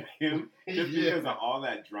inside of him just because of all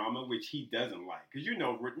that drama, which he doesn't like. Because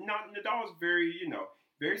Nadal is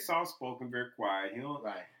very soft-spoken, very quiet.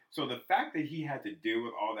 So the fact that he had to deal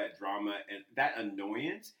with all that drama and that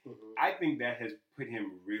annoyance, I think that has put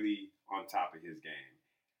him really on top of his game.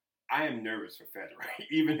 I am nervous for Federer,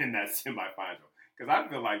 even in that semifinal. Because I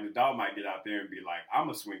feel like Nadal might get out there and be like, I'm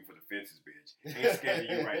going to swing for the fences, bitch. Ain't scared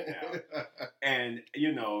of you right now. And,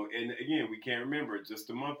 and again, we can't remember, just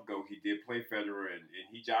a month ago, he did play Federer, and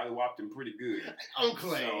he jolly-whopped him pretty good. On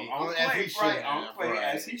clay. On clay,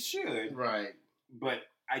 as he should. Right. But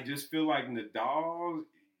I just feel like Nadal,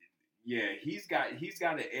 he's got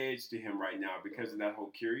an edge to him right now because of that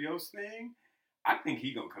whole Kyrgios thing. I think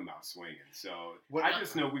he's going to come out swinging. So I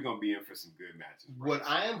just know we're going to be in for some good matches. What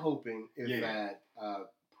I am hoping is that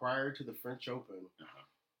prior to the French Open,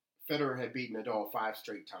 Federer had beaten Nadal 5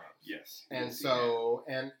 straight times. Yes. And so,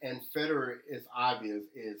 and Federer is obvious,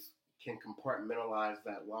 can compartmentalize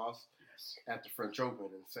that loss at the French Open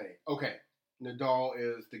and say, okay, Nadal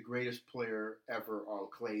is the greatest player ever on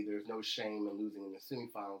clay. There's no shame in losing in the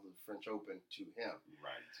semifinals of the French Open to him.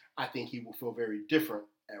 Right. I think he will feel very different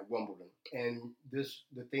at Wimbledon. And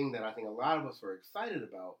the thing that I think a lot of us are excited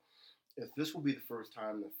about is this will be the first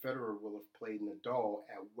time that Federer will have played Nadal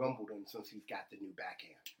at Wimbledon since he's got the new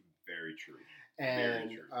backhand. Very true.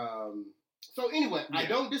 And very true. So anyway, I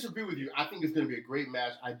don't disagree with you. I think it's going to be a great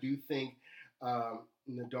match. I do think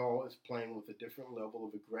Nadal is playing with a different level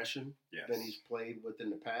of aggression than he's played with in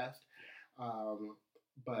the past.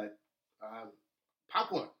 But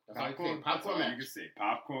popcorn. That's all I can say. Popcorn match. You can say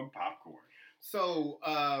popcorn. So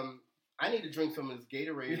I need to drink some of this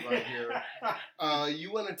Gatorade right here.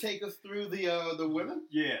 You want to take us through the women?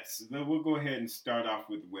 Yes. Then we'll go ahead and start off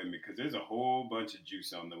with women because there's a whole bunch of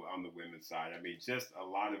juice on the women's side. I mean, just a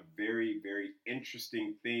lot of very, very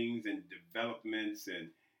interesting things and developments. And,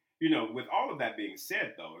 with all of that being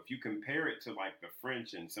said, though, if you compare it to like the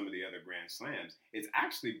French and some of the other Grand Slams, it's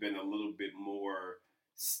actually been a little bit more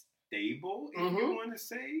stable, if you want to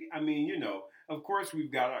say. I mean, of course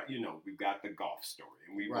we've got the golf story,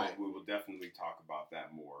 and we will definitely talk about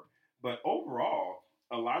that more. But overall,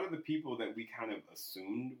 a lot of the people that we kind of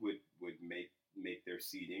assumed would make their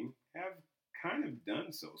seeding have kind of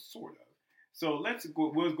done so, sort of. So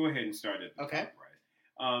we'll go ahead and start at the top, right?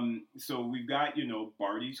 So we've got,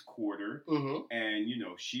 Barty's quarter, and,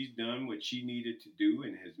 she's done what she needed to do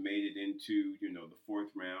and has made it into, the 4th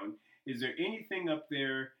round. Is there anything up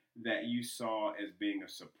there that you saw as being a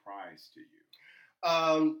surprise to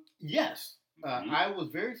you? Yes. I was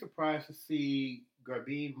very surprised to see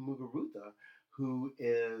Garbine Muguruza, who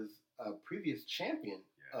is a previous champion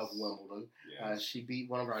of Wimbledon. Yes. She beat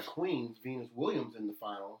one of our queens, Venus Williams, in the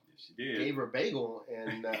final. Yes, she did. Gave her a bagel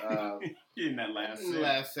in that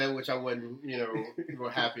last set, which I wasn't, real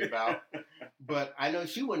happy about. But I know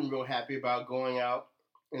she wasn't real happy about going out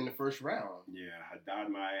in the first round. Yeah, Haddad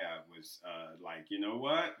Maia was like, you know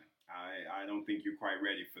what? I don't think you're quite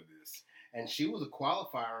ready for this. And she was a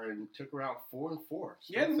qualifier and took her out 4-4.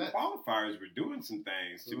 Yeah, the qualifiers were doing some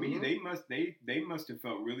things. To me, they must have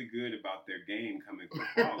felt really good about their game coming from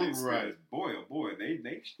qualies. Right. Boy, oh boy,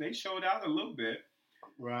 they showed out a little bit.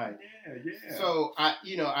 Right. Yeah. So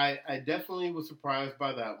I definitely was surprised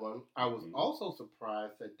by that one. I was also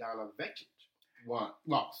surprised that Donna Vekic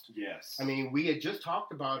lost. Yes. I mean, we had just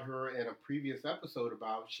talked about her in a previous episode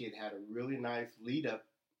about she had a really nice lead up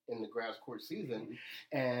in the grass court season,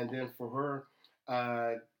 and then for her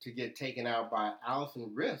to get taken out by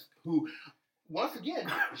Allison Risk, who once again,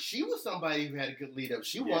 she was somebody who had a good lead up.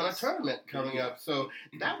 She won a Yes. tournament coming up, so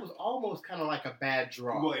that was almost kind of like a bad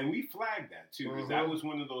draw. Well, and we flagged that too because that was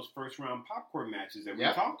one of those first round popcorn matches that we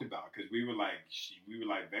talked about because we were like,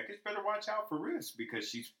 Becca's better watch out for Risk because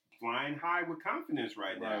she's flying high with confidence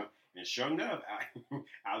right now. And sure enough,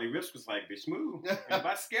 Ali Risk was like, "Bitch, move! I'm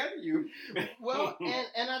about scared of you." Well,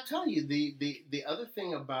 and I tell you, the other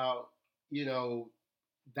thing about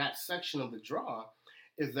that section of the draw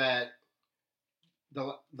is that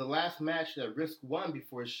the last match that Risk won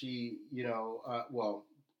before she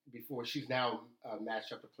before she's now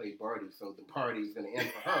matched up to play Barty, so the party is going to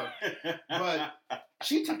end for her. But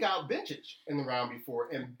she took out Bencic in the round before,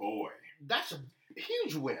 and boy, that's a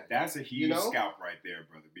huge win. That's a huge scalp right there,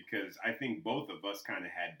 brother, because I think both of us kind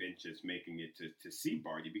of had Bencic making it to see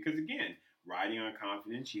Barty because, again, riding on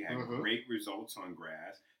confidence, she had great results on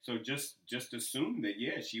grass. So just assume that,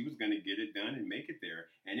 she was going to get it done and make it there.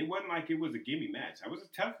 And it wasn't like it was a gimme match. That was a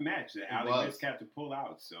tough match that Ali Risk had to pull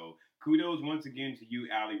out. So kudos once again to you,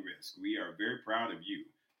 Ali Risk. We are very proud of you.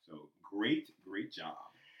 So great job.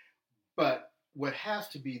 But what has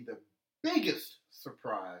to be the biggest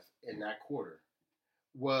surprise in that quarter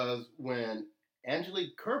was when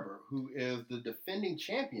Angelique Kerber, who is the defending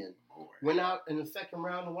champion, went out in the second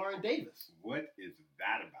round to Lauren Davis. What is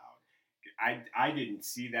that about? I didn't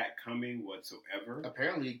see that coming whatsoever.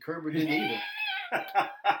 Apparently, Kerber didn't either.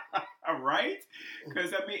 Right?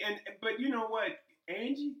 Because, but you know what?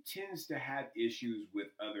 Angie tends to have issues with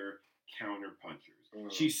other counter punchers.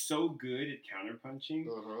 She's so good at counter punching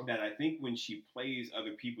that I think when she plays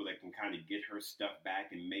other people that can kind of get her stuff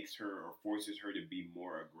back and makes her or forces her to be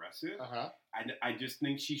more aggressive, I just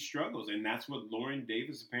think she struggles. And that's what Lauren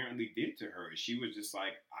Davis apparently did to her. She was just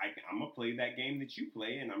like, I'm going to play that game that you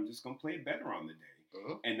play, and I'm just going to play it better on the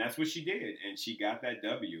day. And that's what she did. And she got that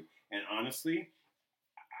W. And honestly,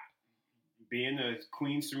 being a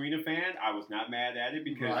Queen Serena fan, I was not mad at it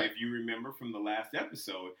because if you remember from the last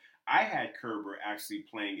episode, I had Kerber actually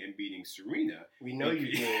playing and beating Serena. We know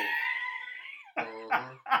you did.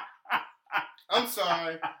 I'm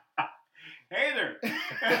sorry. Hater.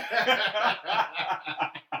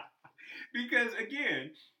 Because,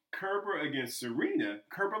 again, Kerber against Serena,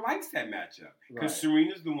 Kerber likes that matchup. Because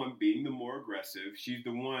Serena's the one being the more aggressive. She's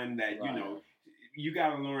the one that, you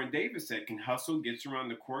got a Lauren Davis that can hustle, gets around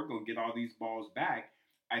the court, go get all these balls back.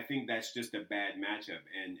 I think that's just a bad matchup.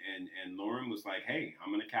 And Lauren was like, hey,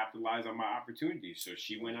 I'm going to capitalize on my opportunity. So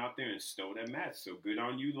she went out there and stole that match. So good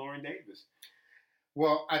on you, Lauren Davis.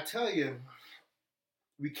 Well, I tell you,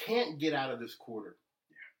 we can't get out of this quarter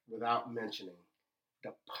without mentioning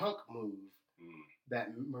the punk move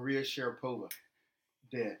that Maria Sharapova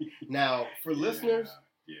did. Now, for listeners,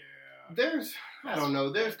 there's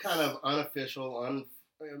kind of unofficial,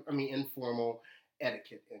 informal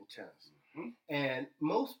etiquette in tennis. And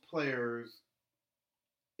most players,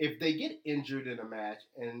 if they get injured in a match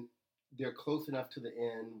and they're close enough to the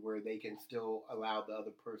end where they can still allow the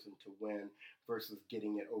other person to win versus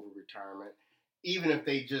getting it over retirement, even if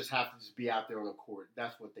they just have to just be out there on the court,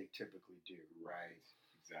 that's what they typically do, right?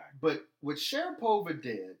 Exactly. But what Sharapova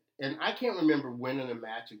did, and I can't remember when in the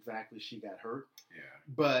match exactly she got hurt,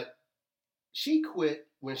 but she quit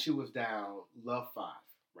when she was down love 5.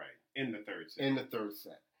 Right, in the third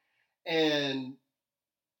set. And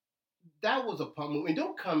that was a pump move. And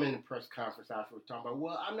don't come in the press conference afterwards talking about,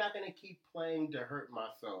 well, I'm not going to keep playing to hurt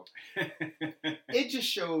myself. It just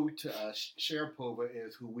showed to us Sharapova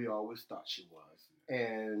is who we always thought she was.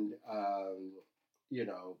 And,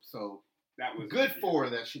 so that was good for her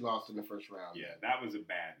that she lost in the first round. Yeah, that was a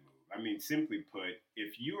bad move. I mean, simply put,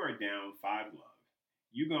 if you are down 5-love,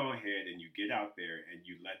 you go ahead and you get out there and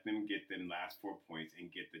you let them get them last 4 points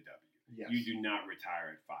and get the W. Yes. You do not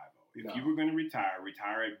retire at 5-0. If you were going to retire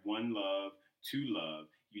at 1-love, 2-love.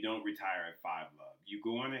 You don't retire at 5-love. You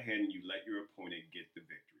go on ahead and you let your opponent get the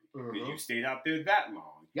victory. Because you stayed out there that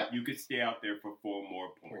long. You could stay out there for 4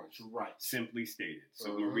 more points. Right. Simply stated.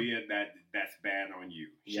 So, Maria, that's bad on you.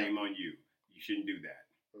 Shame on you. You shouldn't do that.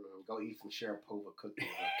 Go eat some Sharapova cookies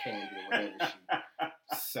or candy or whatever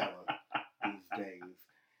she's selling these days.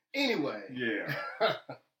 Anyway. Yeah.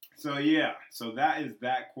 So that is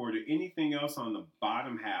that quarter. Anything else on the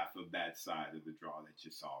bottom half of that side of the draw that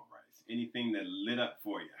you saw, Bryce? Anything that lit up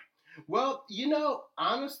for you? Well,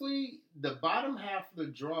 honestly, the bottom half of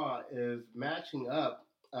the draw is matching up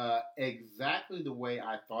exactly the way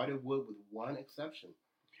I thought it would, with one exception.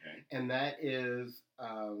 Okay. And that is,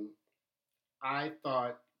 I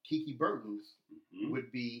thought Kiki Bertens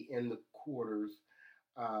would be in the quarters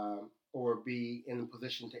or be in a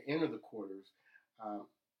position to enter the quarters.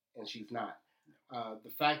 And she's not.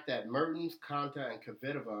 The fact that Mertens, Konta, and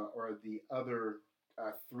Kvitova are the other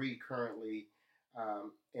three currently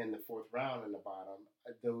in the fourth round in the bottom,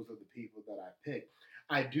 those are the people that I picked.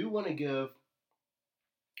 I do want to give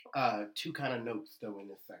two kind of notes, though, in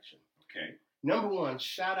this section. Okay. Number one,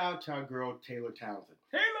 shout out to our girl, Taylor Townsend.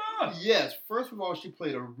 Taylor! Yes, first of all, she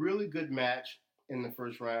played a really good match in the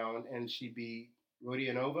first round, and she beat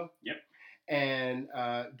Rodionova. Yep. And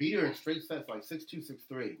beat her in straight sets, like 6-2,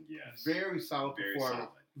 6-3. Yes. Very solid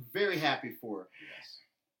performance. Very happy for her. Yes.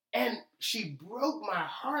 And she broke my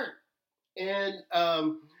heart in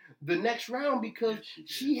the next round because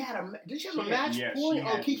she had a... Did she have a match point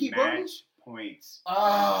on Kiki Burton? Points.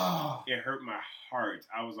 Oh. It hurt my heart.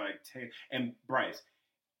 I was like, and Bryce,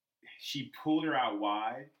 she pulled her out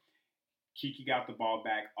wide. Kiki got the ball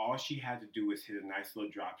back. All she had to do was hit a nice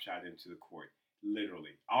little drop shot into the court.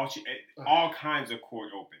 Literally. All kinds of court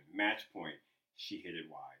open. Match point. She hit it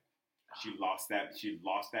wide. She lost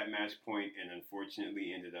that match point and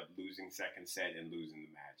unfortunately ended up losing second set and losing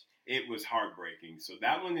the match. It was heartbreaking. So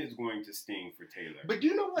that one is going to sting for Taylor. But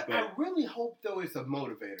you know what? I really hope, though, it's a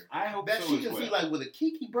motivator. I hope that so she as can well. see, like, with a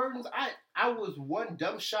Kiki Burton, I was one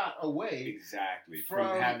dumb shot away. Exactly.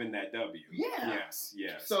 From having that W. Yeah.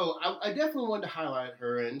 Yes. So I definitely wanted to highlight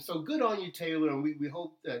her. And so good on you, Taylor. And we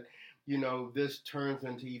hope that, this turns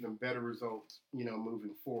into even better results,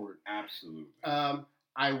 moving forward. Absolutely.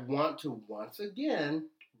 I want to once again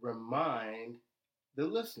remind the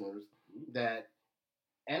listeners that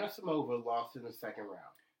Anna Samova lost in the second round.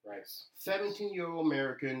 Right. 17-year-old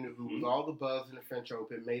American who was all the buzz in the French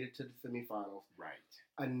Open, made it to the semifinals. Right.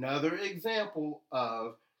 Another example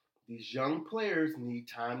of these young players need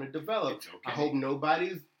time to develop. It's okay. I hope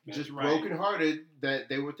nobody's brokenhearted that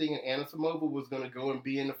they were thinking Anna Samova was going to go and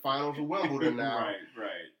be in the finals of Wimbledon now.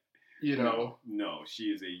 Right. No, she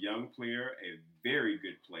is a young player, a very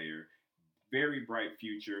good player, very bright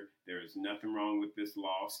future. There is nothing wrong with this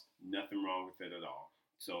loss, nothing wrong with it at all.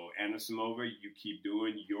 So, Anna Samova, you keep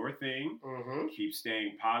doing your thing, keep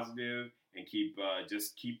staying positive, and keep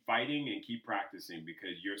fighting and keep practicing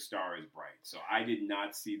because your star is bright. So, I did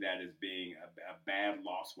not see that as being a bad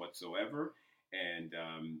loss whatsoever. And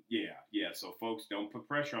so folks, don't put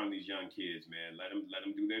pressure on these young kids, man. Let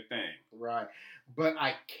them do their thing. Right, but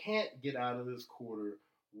I can't get out of this quarter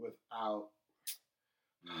without.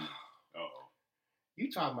 You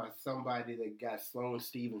talking about somebody that got Sloane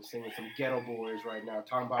Stephens singing some Ghetto Boys right now?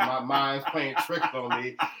 Talking about my mind's playing tricks on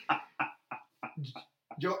me.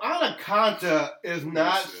 Joanna Konta is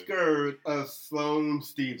not scared of Sloane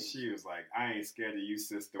Stephens. She was like, I ain't scared of you,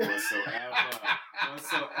 sister, whatsoever.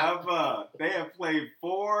 They have played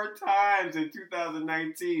 4 times in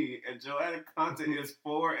 2019, and Joanna Konta is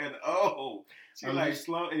 4-0. She's like,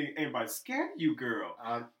 Sloane, ain't by scared of you, girl.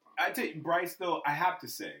 I tell you, Bryce, though, I have to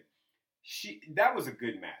say, that was a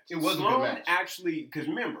good match. It was Sloane a good match. Actually, because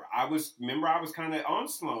remember, I was kind of on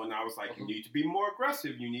Sloane. I was like, you need to be more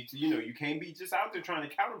aggressive. You need to, you can't be just out there trying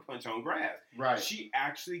to counterpunch on grass. Right. She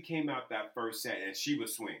actually came out that first set and she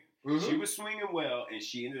was swinging. She was swinging well, and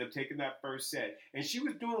she ended up taking that first set. And she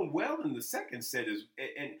was doing well in the second set.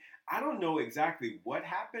 And I don't know exactly what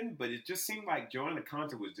happened, but it just seemed like Joanna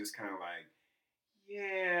Konta was just kind of like,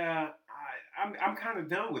 yeah, I'm kind of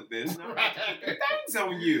done with this. I'm about to put the things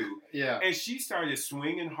on you. Yeah. And she started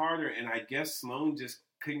swinging harder, and I guess Sloane just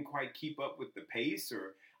couldn't quite keep up with the pace,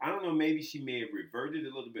 or I don't know, maybe she may have reverted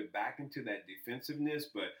a little bit back into that defensiveness,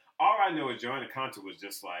 but all I know is Joanna Konta was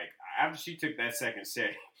just like, after she took that second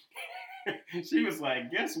set, she was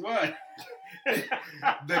like, guess what?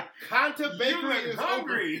 The Konta bakery is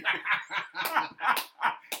hungry.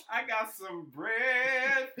 I got some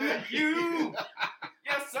bread for you.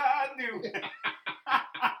 Yes, I do.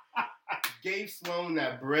 Gave Sloane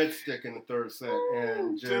that breadstick in the third set,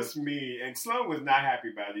 and just me. And Sloane was not happy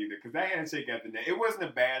about it either, because that handshake after that, it wasn't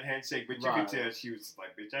a bad handshake, but you could tell she was just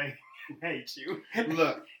like, bitch, I hate you.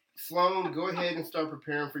 Look, Sloane, go ahead and start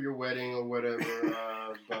preparing for your wedding or whatever,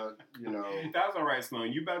 but, That's all right,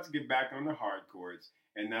 Sloane. You about to get back on the hard courts,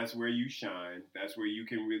 and that's where you shine. That's where you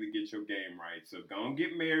can really get your game right. So go and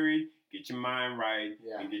get married, get your mind right,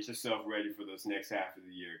 and get yourself ready for this next half of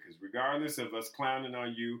the year. Because regardless of us clowning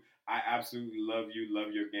on you, I absolutely love you,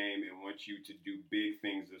 love your game, and want you to do big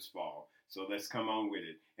things this fall. So let's come on with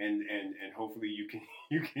it, and hopefully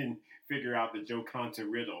you can figure out the Jo Konta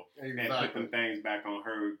riddle and put them things back on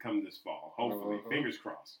her come this fall. Hopefully, fingers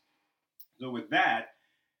crossed. So with that,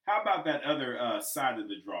 how about that other side of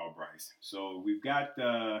the draw, Bryce? So we've got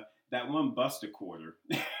that one Buster quarter,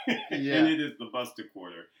 and it is the Buster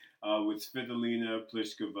quarter with Svitolina,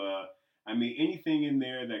 Pliskova, I mean, anything in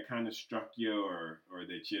there that kind of struck you or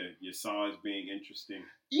that you saw as being interesting?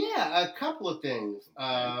 Yeah, a couple of things.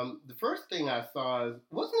 The first thing I saw is,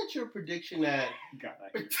 wasn't it your prediction that God,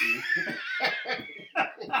 I hate you.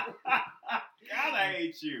 God, I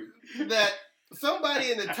hate you. that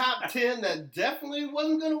somebody in the top 10 that definitely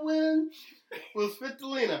wasn't going to win was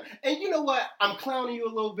Svitolina? And you know what? I'm clowning you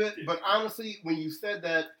a little bit, but honestly, when you said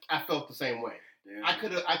that, I felt the same way. Yeah. I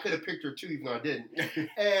could have picked her too, even though I didn't.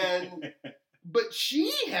 But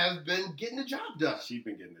she has been getting the job done. She's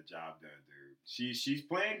been getting the job done, dude. She's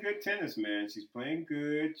playing good tennis, man. She's playing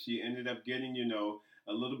good. She ended up getting,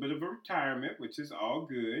 a little bit of a retirement, which is all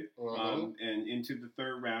good, and into the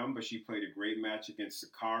third round. But she played a great match against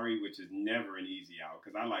Sakari, which is never an easy out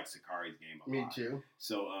because I like Sakari's game a lot. Me too.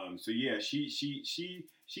 So yeah,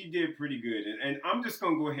 she did pretty good, and I'm just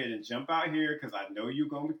gonna go ahead and jump out here because I know you're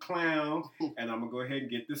gonna clown, and I'm gonna go ahead and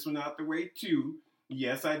get this one out the way too.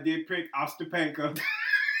 Yes, I did pick Ostapenko.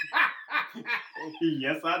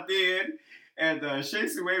 Yes, I did. And Shea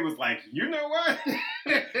Suwei was like, you know what?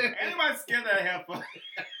 Anybody scared of that heifer?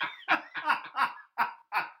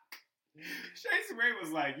 Shea Suwei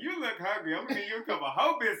was like, you look hungry. I'm going to give you a couple of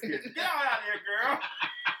whole biscuits. Get out of here, girl.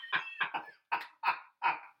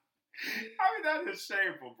 I mean, that is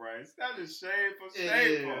shameful, Bryce. That is shameful.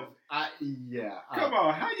 Come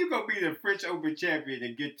on. How you going to be the French Open champion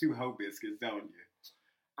and get 2 whole biscuits, don't you?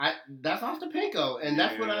 That's Ostapenko, and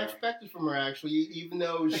that's what I expected from her. Actually, even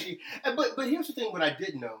though she, but here's the thing: what I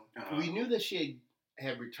did know, we knew that she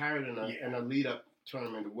had retired in a lead up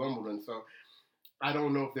tournament to Wimbledon. So I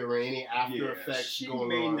don't know if there were any after effects going on.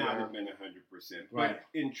 She may not have been 100%, but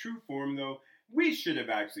in true form, though, we should have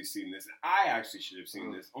actually seen this. I actually should have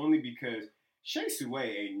seen this only because Shea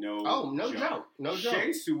Suwei ain't no joke. No joke.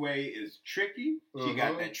 Shea Suwei is tricky. She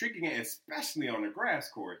got that tricky game, especially on the grass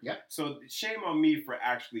court. Yep. So shame on me for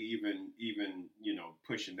actually even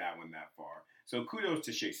pushing that one that far. So kudos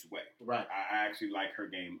to Shea Suwei. Right. I actually like her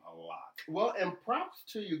game a lot. Well, and props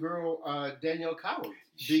to your girl Danielle Collins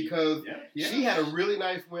because she had a really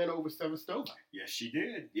nice win over Sevastova. Yes, she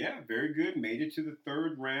did. Yeah, very good. Made it to the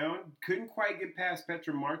third round. Couldn't quite get past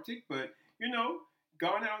Petra Martic, but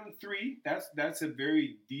gone out in 3. That's a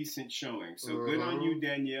very decent showing. So good on you,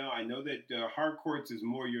 Danielle. I know that hard courts is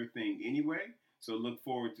more your thing anyway. So look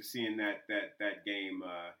forward to seeing that game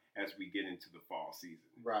as we get into the fall season.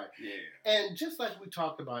 Right. Yeah. And just like we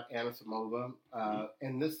talked about Anisimova,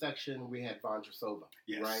 in this section we had Vondrousova.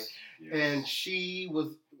 Yes. Right. Yes. And she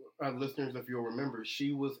was, listeners, if you'll remember,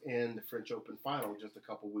 she was in the French Open final just a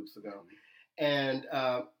couple weeks ago, and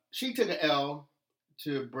she took an L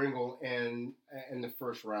to Bringle in the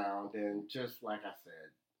first round, and just like I said,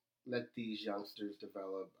 let these youngsters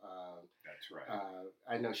develop. That's right.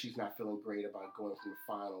 I know she's not feeling great about going from the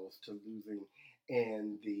finals to losing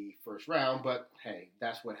in the first round, but hey,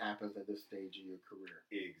 that's what happens at this stage of your career.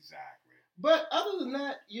 Exactly. But other than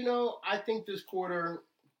that, I think this quarter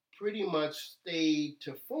pretty much stayed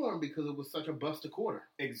to form because it was such a busted quarter.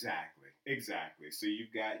 Exactly. So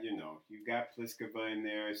you've got Pliskova in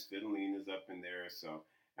there, Svitolina's up in there. So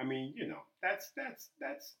I mean, that's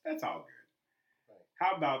all good. Right.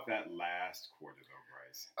 How about that last quarter though,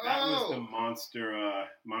 Bryce? That was the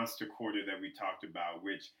monster quarter that we talked about,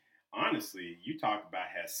 which honestly, you talk about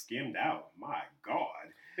has skimmed out. My God.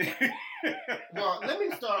 Well, let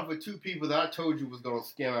me start off with 2 people that I told you was going to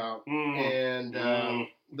skim out, and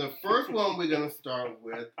the first one we're going to start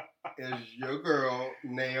with is your girl,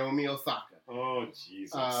 Naomi Osaka. Oh,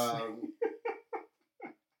 Jesus.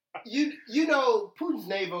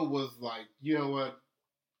 Putintseva was like, you know what?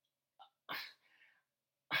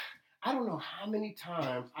 I don't know how many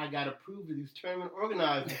times I got to prove to these tournament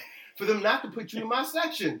organizers for them not to put you in my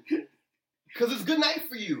section. Because it's good night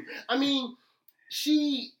for you. I mean,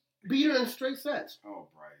 she beat her in straight sets. Oh,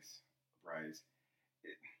 Bryce.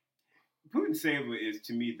 Putintseva is,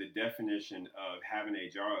 to me, the definition of having a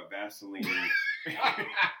jar of Vaseline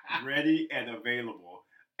ready and available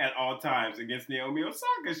at all times against Naomi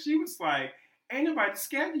Osaka. She was like, ain't nobody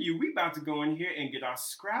scared of you. We about to go in here and get our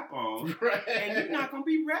scrap on. Right. And you're not going to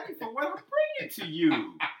be ready for what I'm bringing to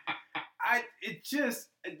you.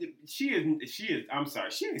 She is, I'm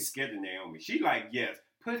sorry, she ain't scared of Naomi. She like, yes,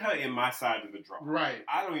 put her in my side of the draw. Right.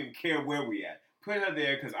 I don't even care where we at. Put her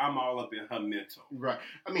there because I'm all up in her mental. Right.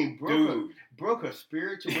 I mean, broke her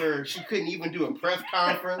spirit to where she couldn't even do a press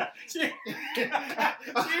conference. She's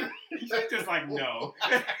just like, no.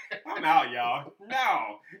 I'm out, y'all.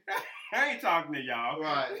 No. I ain't talking to y'all.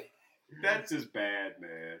 Right. That's just bad,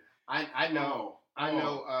 man. I know. I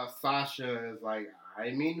know Sasha is like, I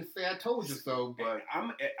didn't mean to say I told you so, but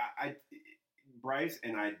Bryce,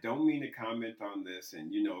 and I don't mean to comment on this,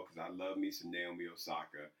 and because I love me some Naomi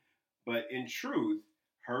Osaka, but in truth,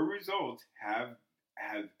 her results have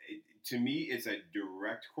to me, it's a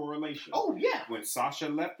direct correlation. Oh yeah. When Sasha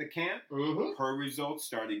left the camp, Mm-hmm. her results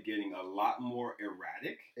started getting a lot more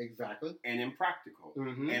erratic. Exactly. And impractical.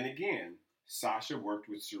 Mm-hmm. And again, Sasha worked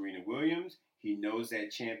with Serena Williams. He knows that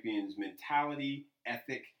champion's mentality,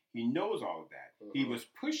 ethic. He knows all of that. Mm-hmm. He was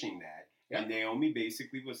pushing that. Yep. And Naomi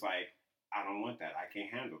basically was like, I don't want that. I can't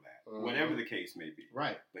handle that. Mm-hmm. Whatever the case may be.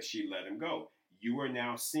 Right. But she let him go. You are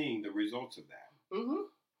now seeing the results of that. Mm-hmm.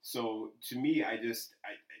 So to me, I just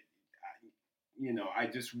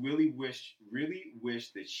really wish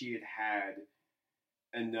that she had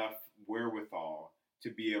enough wherewithal to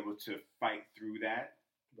be able to fight through that,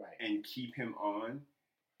 right, and keep him on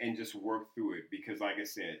and just work through it. Because like I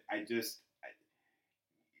said,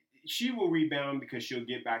 she will rebound because she'll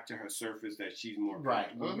get back to her surface that she's more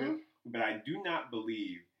comfortable right. with. Mm-hmm. But I do not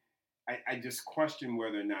believe, I just question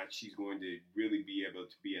whether or not she's going to really be able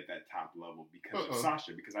to be at that top level because of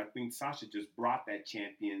Sasha. Because I think Sasha just brought that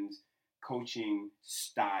champion's coaching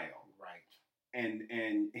style. Right. And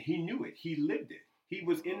he knew it. He lived it. He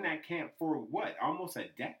was in that camp for what? Almost a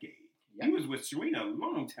decade. Yep. He was with Serena a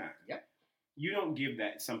long time. Yep. You don't give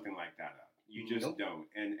that something like that up. You just don't.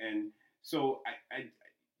 And so I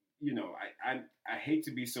hate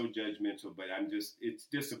to be so judgmental, but it's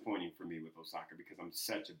disappointing for me with Osaka because I'm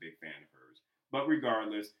such a big fan of hers. But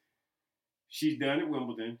regardless, she's done at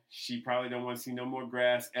Wimbledon. She probably don't want to see no more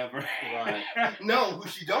grass ever. Right. No, who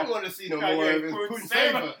she don't want to see no more of is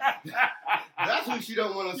Kuznetsova. That's who she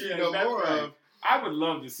don't want to see no more of. I would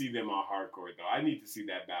love to see them on hardcourt, though. I need to see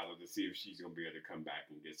that battle to see if she's going to be able to come back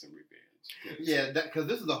and get some revenge. Yeah, because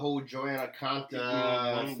this is the whole Joanna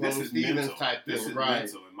Konta, Sloane Stephens type thing. This is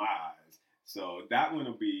mental in my eyes. So that one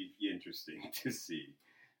will be interesting to see.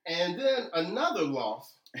 And then another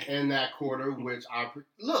loss in that quarter, which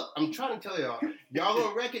I'm trying to tell y'all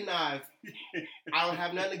gonna recognize I don't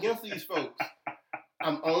have nothing against these folks.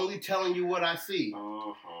 I'm only telling you what I see.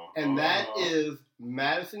 And that is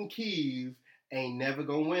Madison Keys ain't never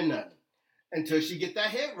gonna win nothing until she get that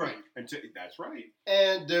hit right. That's right.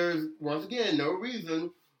 And there's once again no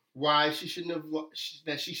reason why she shouldn't have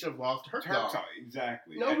she should have lost her dog.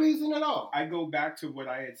 Exactly. No reason at all. I go back to what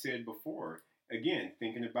I had said before. Again,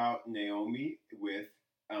 thinking about Naomi with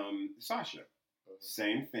Sasha.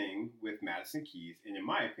 Same thing with Madison Keys, and in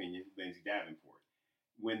my opinion, Lindsay Davenport.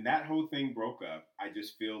 When that whole thing broke up, I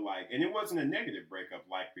just feel like, and it wasn't a negative breakup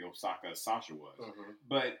like the Osaka-Sasha was,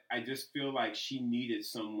 but I just feel like she needed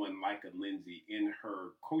someone like a Lindsay in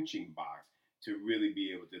her coaching box to really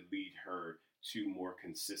be able to lead her to more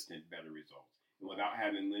consistent, better results. And without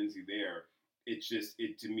having Lindsay there, it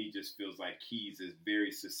to me just feels like Keys is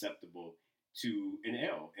very susceptible to an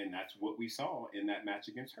L, and that's what we saw in that match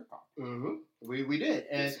against Hercog. Mm-hmm. We did.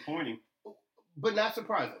 And disappointing. But not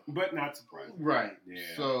surprising. Right.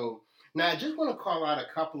 Yeah. So, now I just want to call out a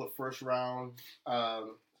couple of first round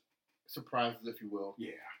surprises, if you will.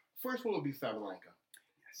 Yeah. First one would be Sabalenka.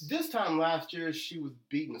 Yes. This time last year, she was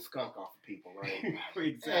beating the skunk off of people, right?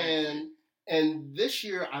 Exactly. And this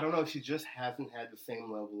year, I don't know, she just hasn't had the same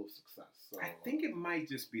level of success. So. I think it might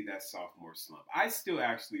just be that sophomore slump. I still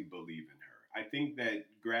actually believe in her. I think that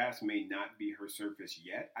grass may not be her surface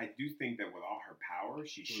yet. I do think that with all her power,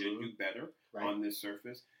 she should do better on this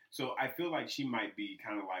surface. So I feel like she might be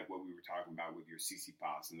kind of like what we were talking about with your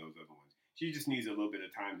Tsitsipas and those other ones. She just needs a little bit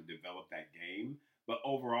of time to develop that game. But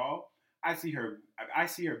overall, I see her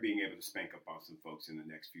being able to spank up on some folks in the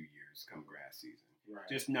next few years come grass season. Right.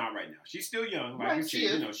 Just not right now. She's still young. Like you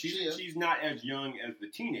said, she's not as young as the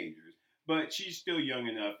teenagers. But she's still young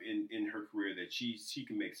enough in her career that she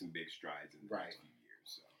can make some big strides in the next few years.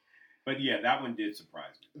 So. But yeah, that one did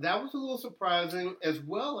surprise me. That was a little surprising, as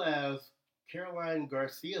well as Caroline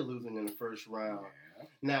Garcia losing in the first round. Yeah.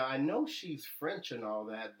 Now, I know she's French and all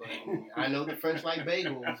that, but I know the French like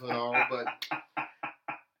bagels and all, but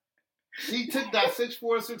she took that 6-4,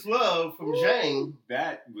 6-love from Zhang.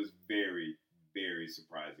 That was very, very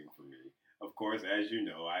surprising for me. Of course, as you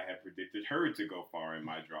know, I had predicted her to go far in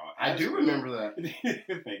my draw. I do remember that.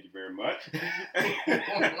 Thank you very much.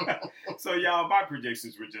 So, y'all, my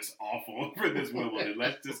predictions were just awful for this Wimbledon.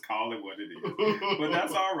 Let's just call it what it is. But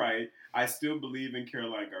that's all right. I still believe in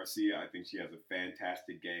Caroline Garcia. I think she has a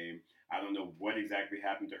fantastic game. I don't know what exactly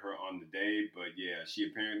happened to her on the day, but yeah, she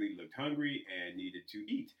apparently looked hungry and needed to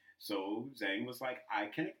eat. So Zhang was like, I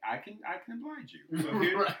can oblige you. So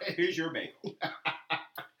here's your bagel.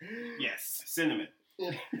 Yes, cinnamon.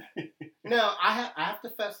 Now, I have to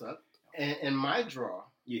fess up. In my draw,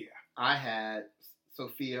 yeah, I had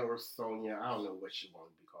Sophia or Sonia. I don't know what she wanted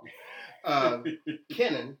to be called.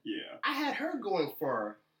 Kenin. Yeah. I had her going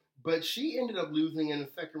far, but she ended up losing in the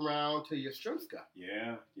second round to Yastrzemska.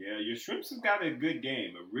 Yeah. Yastrzemska's got a good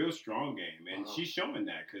game, a real strong game, and she's showing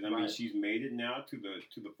that because I mean she's made it now to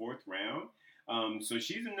the fourth round. So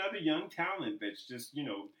she's another young talent that's just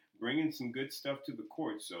bringing some good stuff to the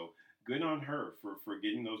court. So good on her for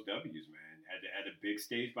getting those W's, man. At a big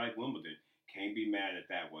stage like Wimbledon, can't be mad at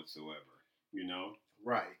that whatsoever.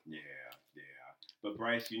 Right. Yeah. But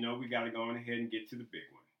Bryce, we got to go on ahead and get to the big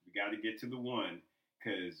one. We got to get to the one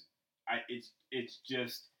because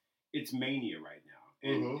it's mania right now.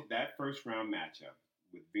 And that first round matchup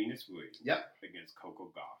with Venus Williams against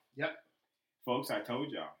Coco Gauff. Yep. Folks, I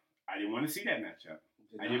told y'all I didn't want to see that matchup.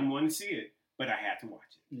 I didn't want to see it, but I had to watch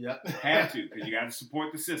it. Yep. Had to, because you got to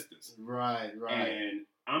support the sisters. Right. And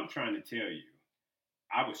I'm trying to tell you,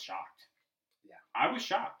 I was shocked. Yeah. I was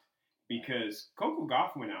shocked because Coco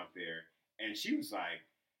Gauff went out there and she was like,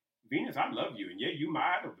 Venus, I love you. And yeah, you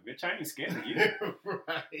my idol, but bitch, I ain't scared of you.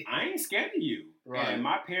 Right. I ain't scared of you. Right. And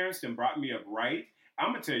my parents done brought me up right.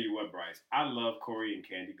 I'm going to tell you what, Bryce. I love Corey and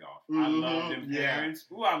Candy Gauff. I love them parents.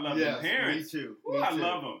 Ooh, I love them parents. Me too. Ooh, I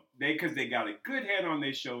love them. Because they got a good head on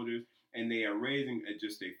their shoulders and they are raising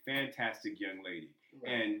just a fantastic young lady.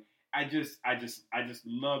 Right. And I just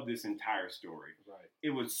love this entire story. Right. It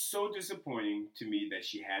was so disappointing to me that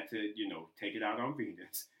she had to, take it out on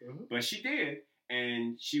Venus. But she did.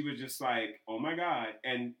 And she was just like, oh my God.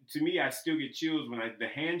 And to me, I still get chills when the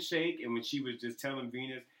handshake and when she was just telling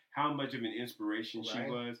Venus how much of an inspiration she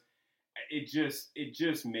was. It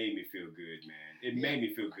just made me feel good, man. It made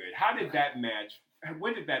me feel good. How did that match?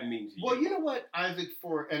 What did that mean to you? Well, you know what, Isaac,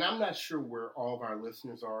 and I'm not sure where all of our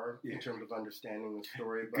listeners are in terms of understanding the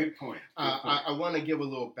story. But Good point. I want to give a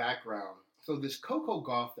little background. So this Coco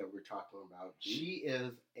Gauff that we're talking about, she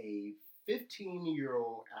is a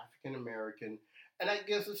 15-year-old African-American, and I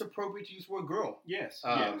guess it's appropriate to use the word girl. Yes.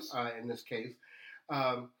 In this case.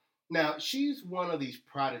 Now, she's one of these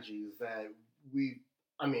prodigies that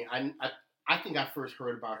I think I first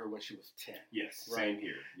heard about her when she was 10. Yes, right? Same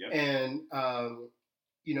here. Yep. And,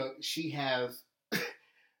 she has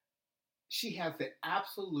the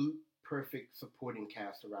absolute perfect supporting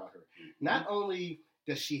cast around her. Not only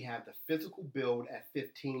does she have the physical build at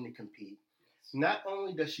 15 to compete, not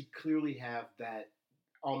only does she clearly have that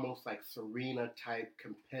almost like Serena type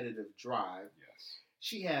competitive drive,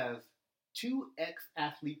 she has two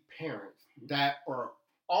ex-athlete parents that are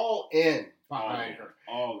all in behind her.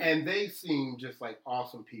 And they seem just like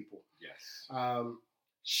awesome people. Yes.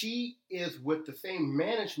 She is with the same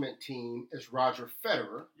management team as Roger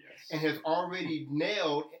Federer and has already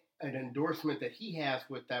nailed an endorsement that he has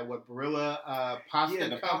with that Barilla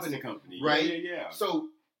Pasta Company. Right? Yeah. So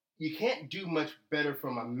you can't do much better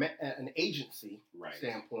from an agency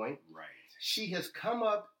standpoint. Right. She has come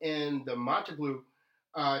up in the Monteglu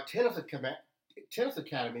Tennis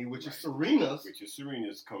Academy, which is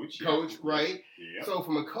Serena's. Coach. Right? Yep. So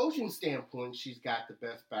from a coaching standpoint, she's got the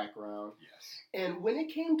best background. Yes. And when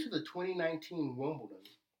it came to the 2019 Wimbledon,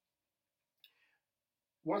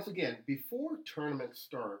 once again, before tournaments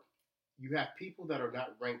start, you have people that are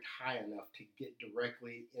not ranked high enough to get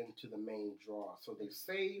directly into the main draw. So they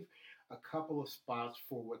save a couple of spots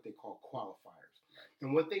for what they call qualifiers. Right.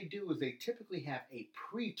 And what they do is they typically have a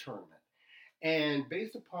pre-tournament. And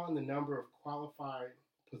based upon the number of qualified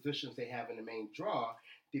positions they have in the main draw,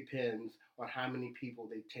 depends on how many people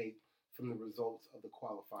they take from the results of the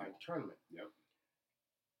qualifying tournament. Yep.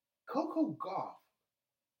 Coco Gauff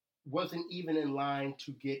wasn't even in line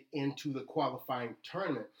to get into the qualifying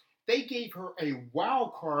tournament. They gave her a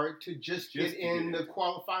wild card to just get in the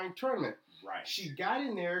qualifying tournament. Right. She got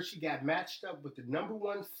in there. She got matched up with the number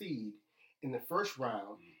one seed in the first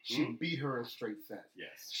round. She beat her in straight sets.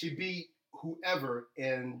 Yes. She beat whoever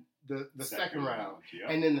in the second round. Yep.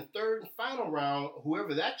 And in the third and final round,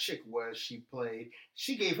 whoever that chick was she played,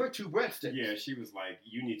 she gave her 2 breadsticks. Yeah, she was like,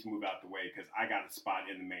 you need to move out the way because I got a spot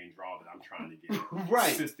in the main draw that I'm trying to get.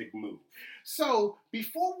 Right. Cystic move. So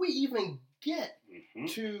before we even get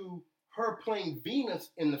to her playing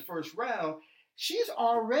Venus in the first round, she's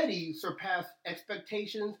already surpassed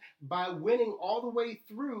expectations by winning all the way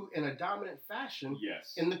through in a dominant fashion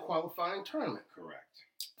in the qualifying tournament. Correct.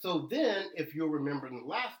 So then, if you'll remember in the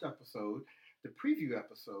last episode, the preview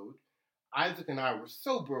episode, Isaac and I were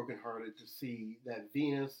so brokenhearted to see that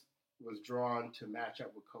Venus was drawn to match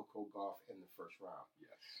up with Coco Gauff in the first round.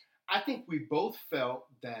 Yes. I think we both felt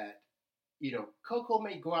that, Coco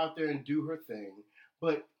may go out there and do her thing,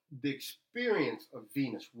 but the experience of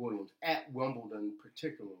Venus Williams at Wimbledon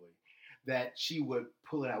particularly, that she would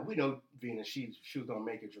pull it out. We know Venus, she was going to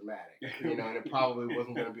make it dramatic, and it probably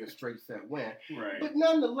wasn't going to be a straight set win. Right. But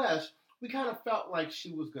nonetheless, we kind of felt like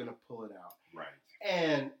she was going to pull it out. Right.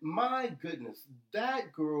 And my goodness,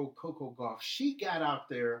 that girl, Coco Gauff, she got out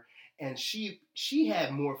there and she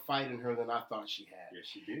had more fight in her than I thought she had. Yes,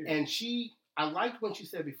 she did. And I liked when she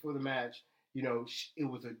said before the match, it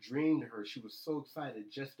was a dream to her. She was so excited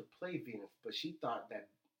just to play Venus, but she thought that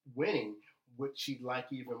winning would she'd like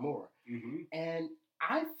even more. Mm-hmm. And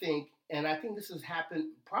I think this has happened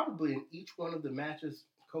probably in each one of the matches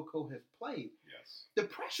Coco has played. Yes. The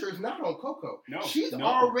pressure is not on Coco. No. She's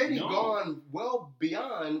already gone well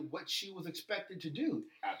beyond what she was expected to do.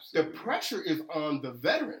 Absolutely. The pressure is on the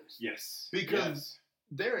veterans. Yes. Because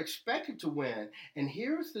they're expected to win. And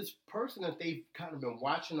here's this person that they've kind of been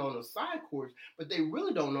watching on the side courts, but they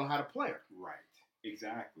really don't know how to play her. Right.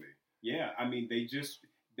 Exactly. Yeah. I mean,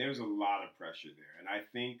 there's a lot of pressure there. And I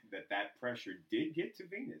think that pressure did get to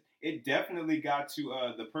Venus. It definitely got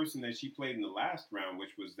to the person that she played in the last round,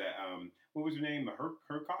 which was that, what was her name?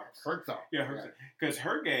 Hercox? Herzog. Yeah, Herzog. Because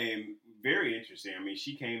her game, very interesting. I mean,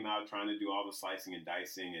 she came out trying to do all the slicing and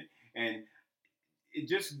dicing. And it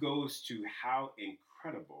just goes to how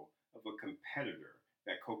incredible of a competitor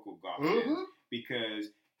that Coco Gauff is.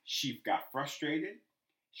 Because she got frustrated.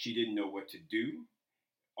 She didn't know what to do.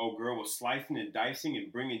 Old girl was slicing and dicing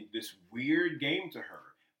and bringing this weird game to her.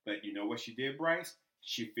 But you know what she did, Bryce?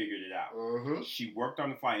 She figured it out. She worked on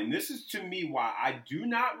the fly. And this is, to me, why I do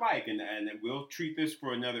not like, and we'll treat this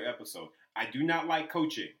for another episode, I do not like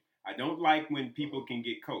coaching. I don't like when people can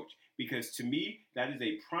get coached. Because to me, that is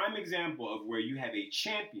a prime example of where you have a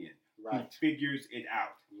champion who figures it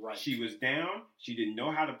out. Right. She was down. She didn't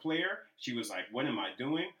know how to play her. She was like, what am I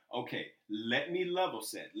doing? Okay, let me level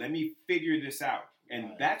set. Let me figure this out.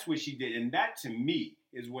 And that's what she did. And that, to me,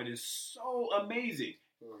 is what is so amazing.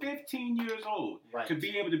 15 years old, to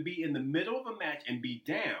be able to be in the middle of a match and be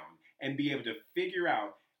down and be able to figure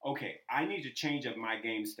out, okay, I need to change up my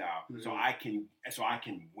game style so I can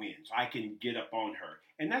win, so I can get up on her.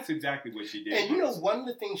 And that's exactly what she did. And one of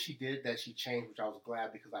the things she did that she changed, which I was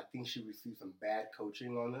glad because I think she received some bad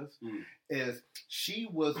coaching on this, is she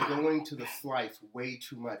was going to the slice way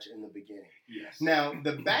too much in the beginning. Yes. Now,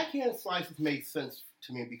 the backhand slices made sense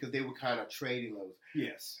to me because they were kind of trading those.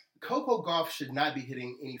 Yes. Coco Gauff should not be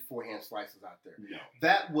hitting any forehand slices out there. No.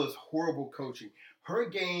 That was horrible coaching. Her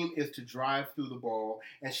game is to drive through the ball,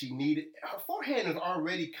 and her forehand is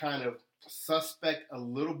already kind of suspect a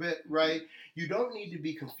little bit, right? You don't need to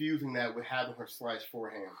be confusing that with having her slice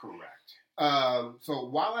forehand. Correct. So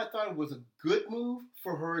while I thought it was a good move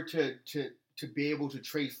for her to be able to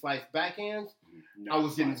trade slice backhands, I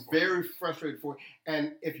was getting very frustrated for her.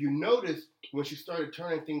 And if you notice, when she started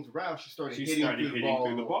turning things around, she started hitting through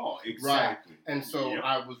the ball. Exactly. Right. And so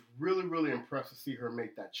I was really, really impressed to see her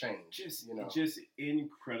make that change. Just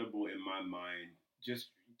incredible in my mind.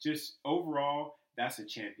 Just overall, that's a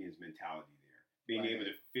champion's mentality there. Being able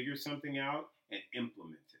to figure something out and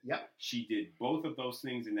implement it. Yep. She did both of those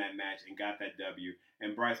things in that match and got that W.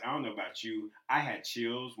 And Bryce, I don't know about you, I had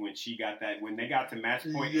chills when when they got to match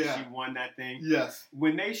point and she won that thing. Yes.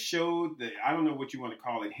 When they showed I don't know what you want to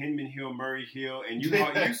call it, Hinman Hill, Murray Hill, and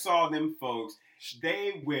you saw them folks,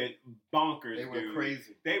 they went bonkers, They went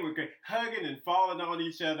crazy. They were hugging and falling on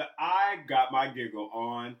each other. I got my giggle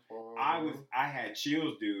on. I had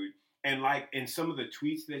chills, dude. And like in some of the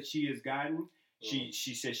tweets that she has gotten, she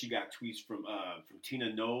said she got tweets from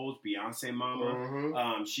Tina Knowles, Beyonce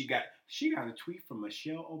Mama. She got a tweet from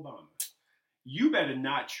Michelle Obama. You better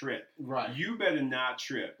not trip. Right. You better not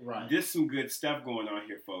trip. Right. There's some good stuff going on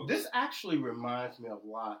here, folks. This actually reminds me a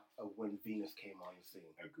lot of when Venus came on the scene.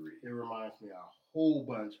 Agreed. It reminds me a whole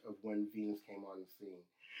bunch of when Venus came on the scene.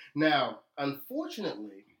 Now,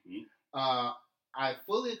 unfortunately, I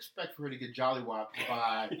fully expect for her to get jollywopped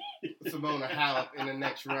by Simona Halep in the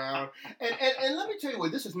next round. And let me tell you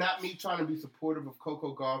what, this is not me trying to be supportive of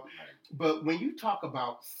Coco Gauff, but when you talk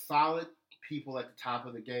about solid people at the top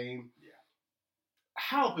of the game,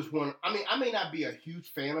 Halep is one. I mean, I may not be a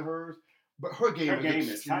huge fan of hers, but her game is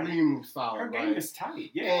extremely solid. Her game is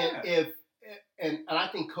tight. Yeah. And I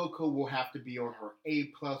think Coco will have to be on her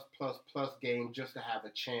A+++ game just to have a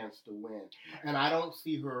chance to win. And I don't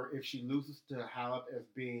see her, if she loses to Halep, as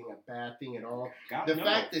being a bad thing at all. The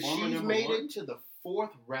fact that she's made it to the fourth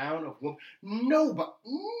round of nobody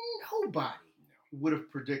would have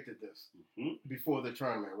predicted this before the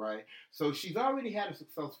tournament, right? So she's already had a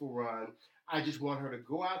successful run. I just want her to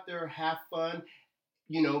go out there, have fun.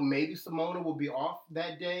 maybe Simona will be off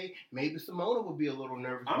that day. Maybe Simona will be a little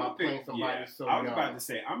nervous about playing somebody so young. I was about to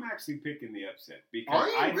say, I'm actually picking the upset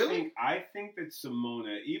because Are you really? I think that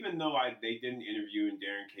Simona, even though they did an interview and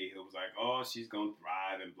Darren Cahill was like, oh, she's going to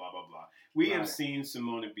thrive and blah, blah, blah. We have seen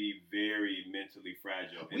Simona be very mentally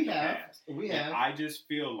fragile in the past. We have. And I just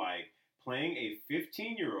feel like playing a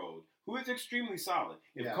 15-year-old who is extremely solid,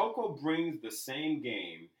 if Coco brings the same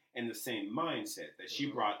game and the same mindset that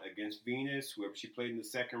she brought against Venus, whoever she played in the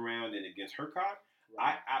second round, and against Hurkacz,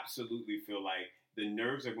 I absolutely feel like the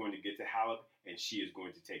nerves are going to get to Halep, and she is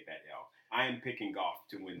going to take that L. I am picking Gauff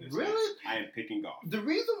to win this. Really? Match. I am picking Gauff. The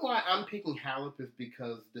reason why I'm picking Halep is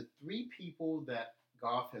because the three people that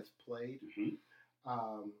Gauff has played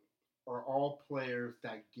are all players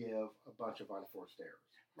that give a bunch of unforced errors.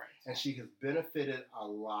 Right. And she has benefited a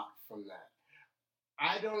lot from that.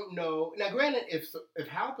 I don't know. Now, granted, if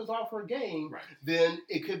Halep is off her game, then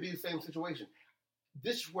it could be the same situation.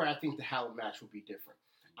 This is where I think the Halep match will be different.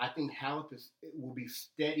 I think Halep will be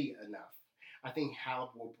steady enough. I think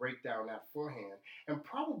Halep will break down that forehand. And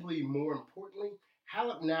probably more importantly,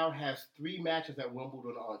 Halep now has 3 matches at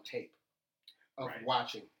Wimbledon on tape of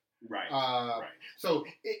watching. Right. So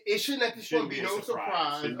it shouldn't at this point be no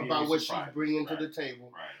surprise about what she's bringing to the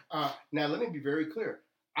table. Right. Now, let me be very clear.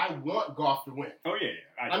 I want Gauff to win. Oh, yeah.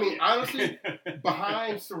 I mean, honestly,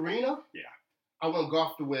 behind Serena, yeah, I want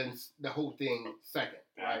Gauff to win the whole thing second,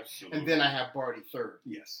 right? Absolutely. And then I have Barty third.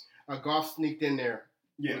 Yes. Gauff sneaked in there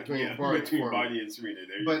between Barty and Serena.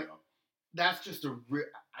 There you go. That's just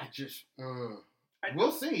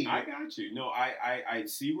we'll see. I got you. No, I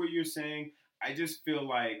see what you're saying. I just feel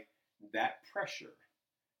like that pressure,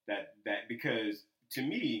 that because to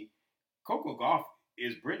me, Coco Gauff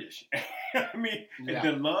is British. I mean,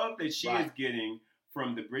 the love that she is getting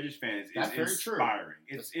from the British fans is inspiring.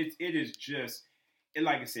 It is just,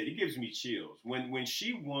 like I said, it gives me chills. When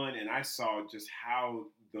she won and I saw just how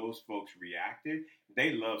those folks reacted,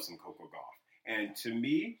 they love some Coco Gauff. And to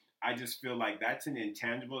me, I just feel like that's an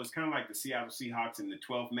intangible. It's kind of like the Seattle Seahawks in the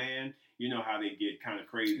 12th man. You know how they get kind of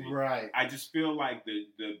crazy. Right. I just feel like the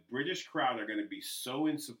British crowd are going to be so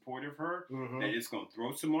in support of her that it's going to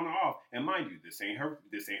throw Simona off. And mind you, this ain't her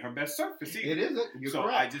best surface either. It isn't. You're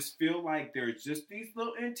correct. I just feel like there's just these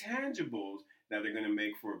little intangibles that are going to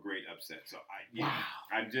make for a great upset. So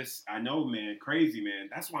I know, man, crazy, man.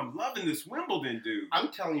 That's why I'm loving this Wimbledon, dude. I'm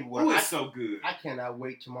telling you what, it's so good. I cannot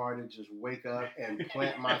wait tomorrow to just wake up and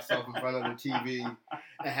plant myself in front of the TV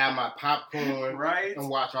and have my popcorn, and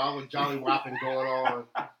watch all the jolly whopping going on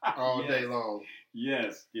all day long.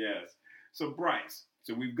 Yes. So Bryce,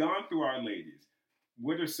 we've gone through our ladies.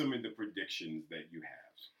 What are some of the predictions that you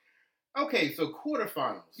have? Okay, so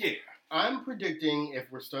quarterfinals. Yeah. I'm predicting,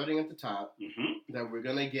 if we're starting at the top, that we're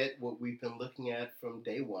going to get what we've been looking at from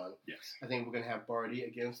day one. Yes. I think we're going to have Barty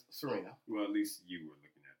against Serena. Well, at least you were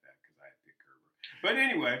looking at that because I had picked Kerber. But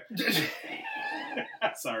anyway,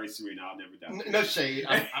 sorry, Serena, I'll never doubt you. No shade.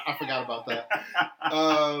 I forgot about that.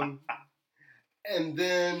 And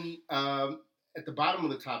then at the bottom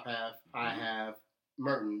of the top half, I have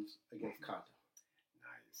Mertens against Konta.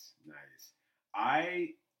 Nice.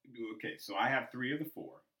 Okay, so I have 3 of the 4.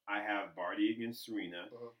 I have Barty against Serena,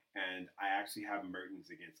 and I actually have Mertens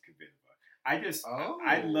against Kvitova.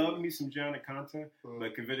 I love me some Gianna Konta,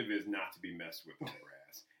 but Kvitova is not to be messed with on her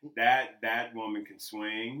ass. That woman can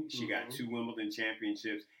swing. She got 2 Wimbledon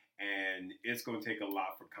championships, and it's going to take a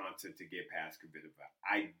lot for Konta to get past Kvitova.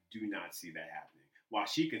 I do not see that happening. While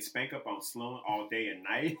she can spank up on Sloane all day and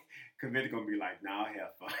night, Kvitova going to be like, nah,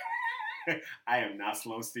 have fun. I am not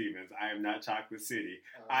Sloane Stephens. I am not Chocolate City.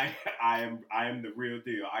 I am the real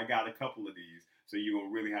deal. I got a couple of these, so you're going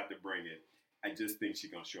to really have to bring it. I just think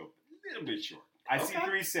she's going to show up a little bit short. I see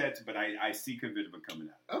 3 sets, but I see Kvitova coming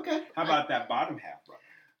out. Okay. How about that bottom half,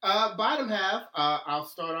 brother? Bottom half, I'll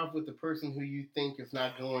start off with the person who you think is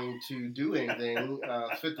not going to do anything,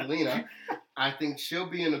 Svitolina. I think she'll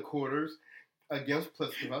be in the quarters against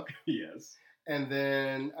Pliskova. Yes. And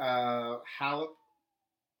then Halep,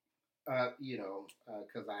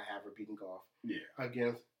 because I have her beating Gauff. Yeah.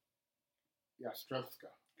 Against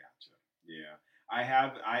Yastremska. Gotcha. Yeah. I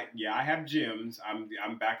have Jims.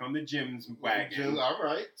 I'm back on the Jims wagon. Jims, all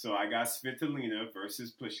right. So I got Svitolina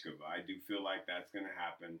versus Pliskova. I do feel like that's going to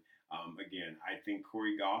happen. Again, I think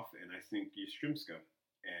Corey Gauff and I think Yastremska.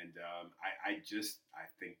 And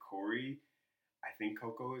I think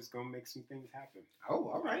Coco is going to make some things happen. Oh,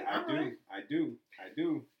 all right. I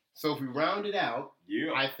do. So if we round it out,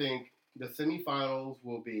 I think the semifinals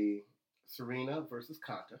will be Serena versus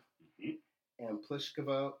Konta and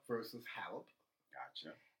Pliskova versus Halep.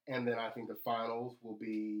 Gotcha. And then I think the finals will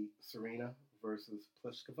be Serena versus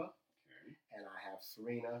Pliskova. Okay. and I have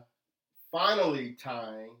Serena finally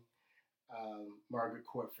tying Margaret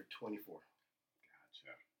Court for 24.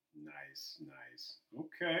 Gotcha. Nice.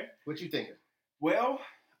 Okay. What you thinking? Well,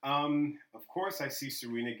 of course, I see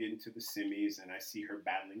Serena getting to the semis, and I see her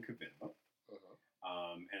battling Kvitova.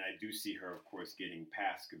 And I do see her, of course, getting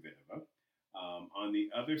past Kvitova. On the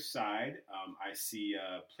other side, I see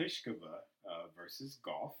Pliskova versus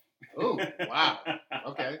Gauff. Oh, wow.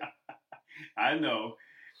 Okay. I know.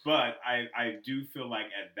 But I do feel like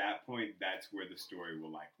at that point, that's where the story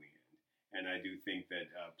will likely end. And I do think that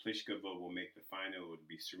Pliskova will make the final. It would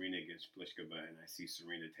be Serena against Pliskova, and I see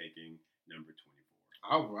Serena taking number 24.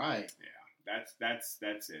 All right. Yeah,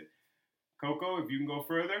 that's it. Coco, if you can go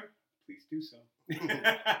further, please do so.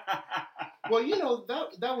 Well,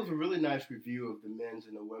 that was a really nice review of the men's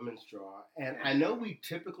and the women's draw. And I know we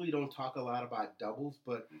typically don't talk a lot about doubles,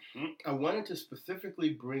 but I wanted to specifically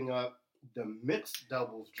bring up the mixed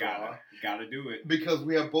doubles draw. Gotta do it. Because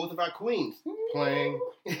we have both of our queens playing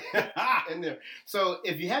in there. So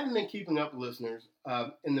if you haven't been keeping up, listeners,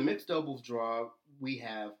 in the mixed doubles draw, we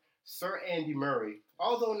have Sir Andy Murray,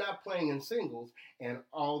 although not playing in singles, and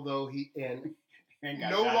although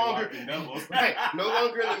no longer in doubles. Right, no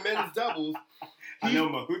longer in the men's doubles. I know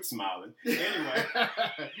Mahout's smiling. Anyway.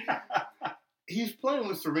 He's playing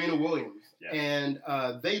with Serena Williams, and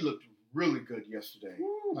they looked really good yesterday.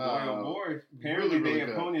 Ooh, boy, oh boy. Apparently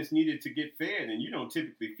their opponents needed to get fed, and you don't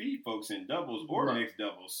typically feed folks in doubles or mixed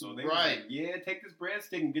doubles. So they were like, yeah, take this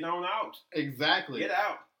breadstick and get on out. Exactly. Get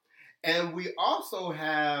out. And we also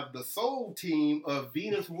have the soul team of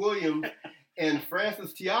Venus Williams and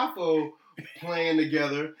Frances Tiafoe playing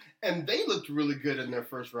together, and they looked really good in their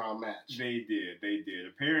first round match. They did.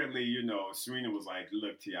 Apparently, Serena was like,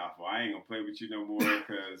 look, Tiafoe, I ain't gonna play with you no more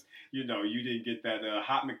because, you didn't get that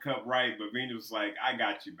Hotman Cup right, but Venus was like, I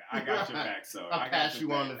got you back. I got your back, so I'll pass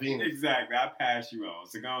you on to Venus. Exactly. I'll pass you on.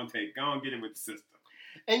 So go and get it with the system.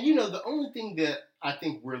 And, the only thing that I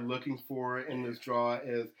think we're looking for in this draw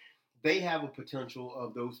is they have a potential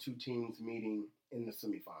of those two teams meeting in the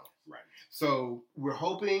semifinals. Right. So we're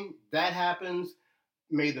hoping that happens.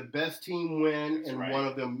 May the best team win, That's and right. one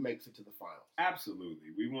of them makes it to the finals.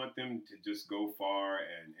 Absolutely. We want them to just go far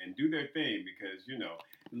and do their thing because,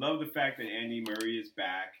 love the fact that Andy Murray is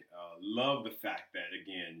back. Love the fact that,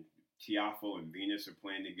 again, Tiafoe and Venus are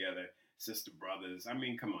playing together. Sister brothers. I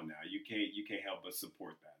mean, come on now. You can't help but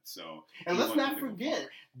support that. So, and let's not forget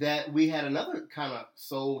that we had another kind of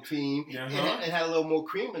soul team. It had a little more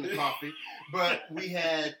cream in the coffee, but we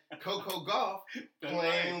had Coco Gauff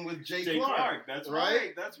playing with Jay Clark. That's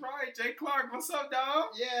right. Jay Clark. What's up,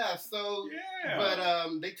 dog? Yeah. So but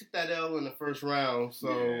they took that L in the first round.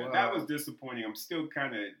 So that was disappointing. I'm still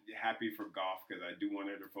kind of happy for Gauff because I do want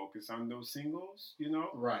her to focus on those singles.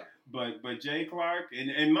 Right. But Jay Clark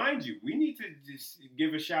and mind you, we need to just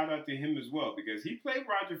give a shout out to him as well because he played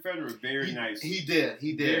Roger Federer very nice. He did.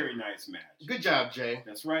 Very nice match. Good job, Jay.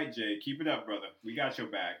 That's right, Jay. Keep it up, brother. We got your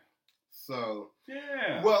back. So,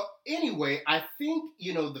 yeah. Well, anyway, I think,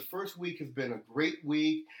 the first week has been a great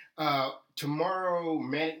week. Tomorrow,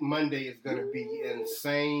 Manic Monday, is going to be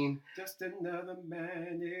insane. Just another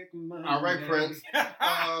Manic Monday. All right, Prince.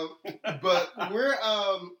 But we're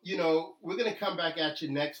going to come back at you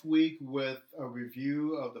next week with a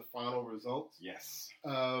review of the final results. Yes.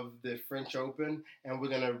 Of the French Open, and we're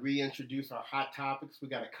going to reintroduce our hot topics. We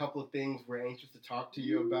got a couple of things we're anxious to talk to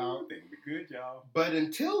you about. They'll be good, y'all. But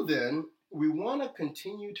until then, we want to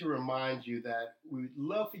continue to remind you that we'd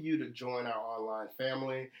love for you to join our online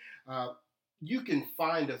family. You can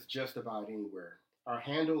find us just about anywhere. Our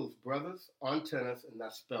handle is Brothers on Tennis, and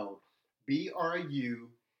that's spelled BRUTHAS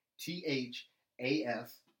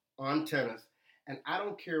on Tennis. And I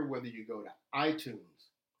don't care whether you go to iTunes,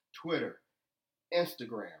 Twitter,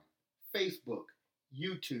 Instagram, Facebook,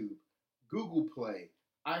 YouTube, Google Play,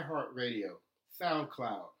 iHeartRadio,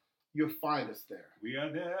 SoundCloud. You'll find us there. We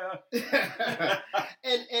are there.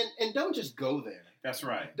 and don't just go there. That's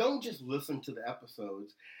right. Don't just listen to the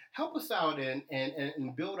episodes. Help us out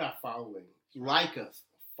and build our following. Like us,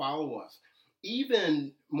 follow us.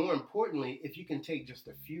 Even more importantly, if you can take just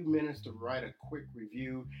a few minutes to write a quick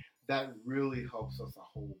review, that really helps us a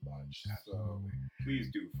whole bunch. Absolutely. So please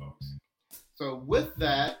do, folks. So with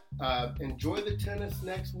that, enjoy the tennis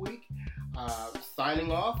next week.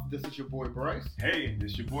 Signing off, this is your boy Bryce. Hey,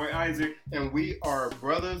 this is your boy Isaac. And we are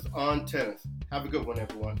Brothers on Tennis. Have a good one,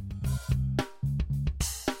 everyone.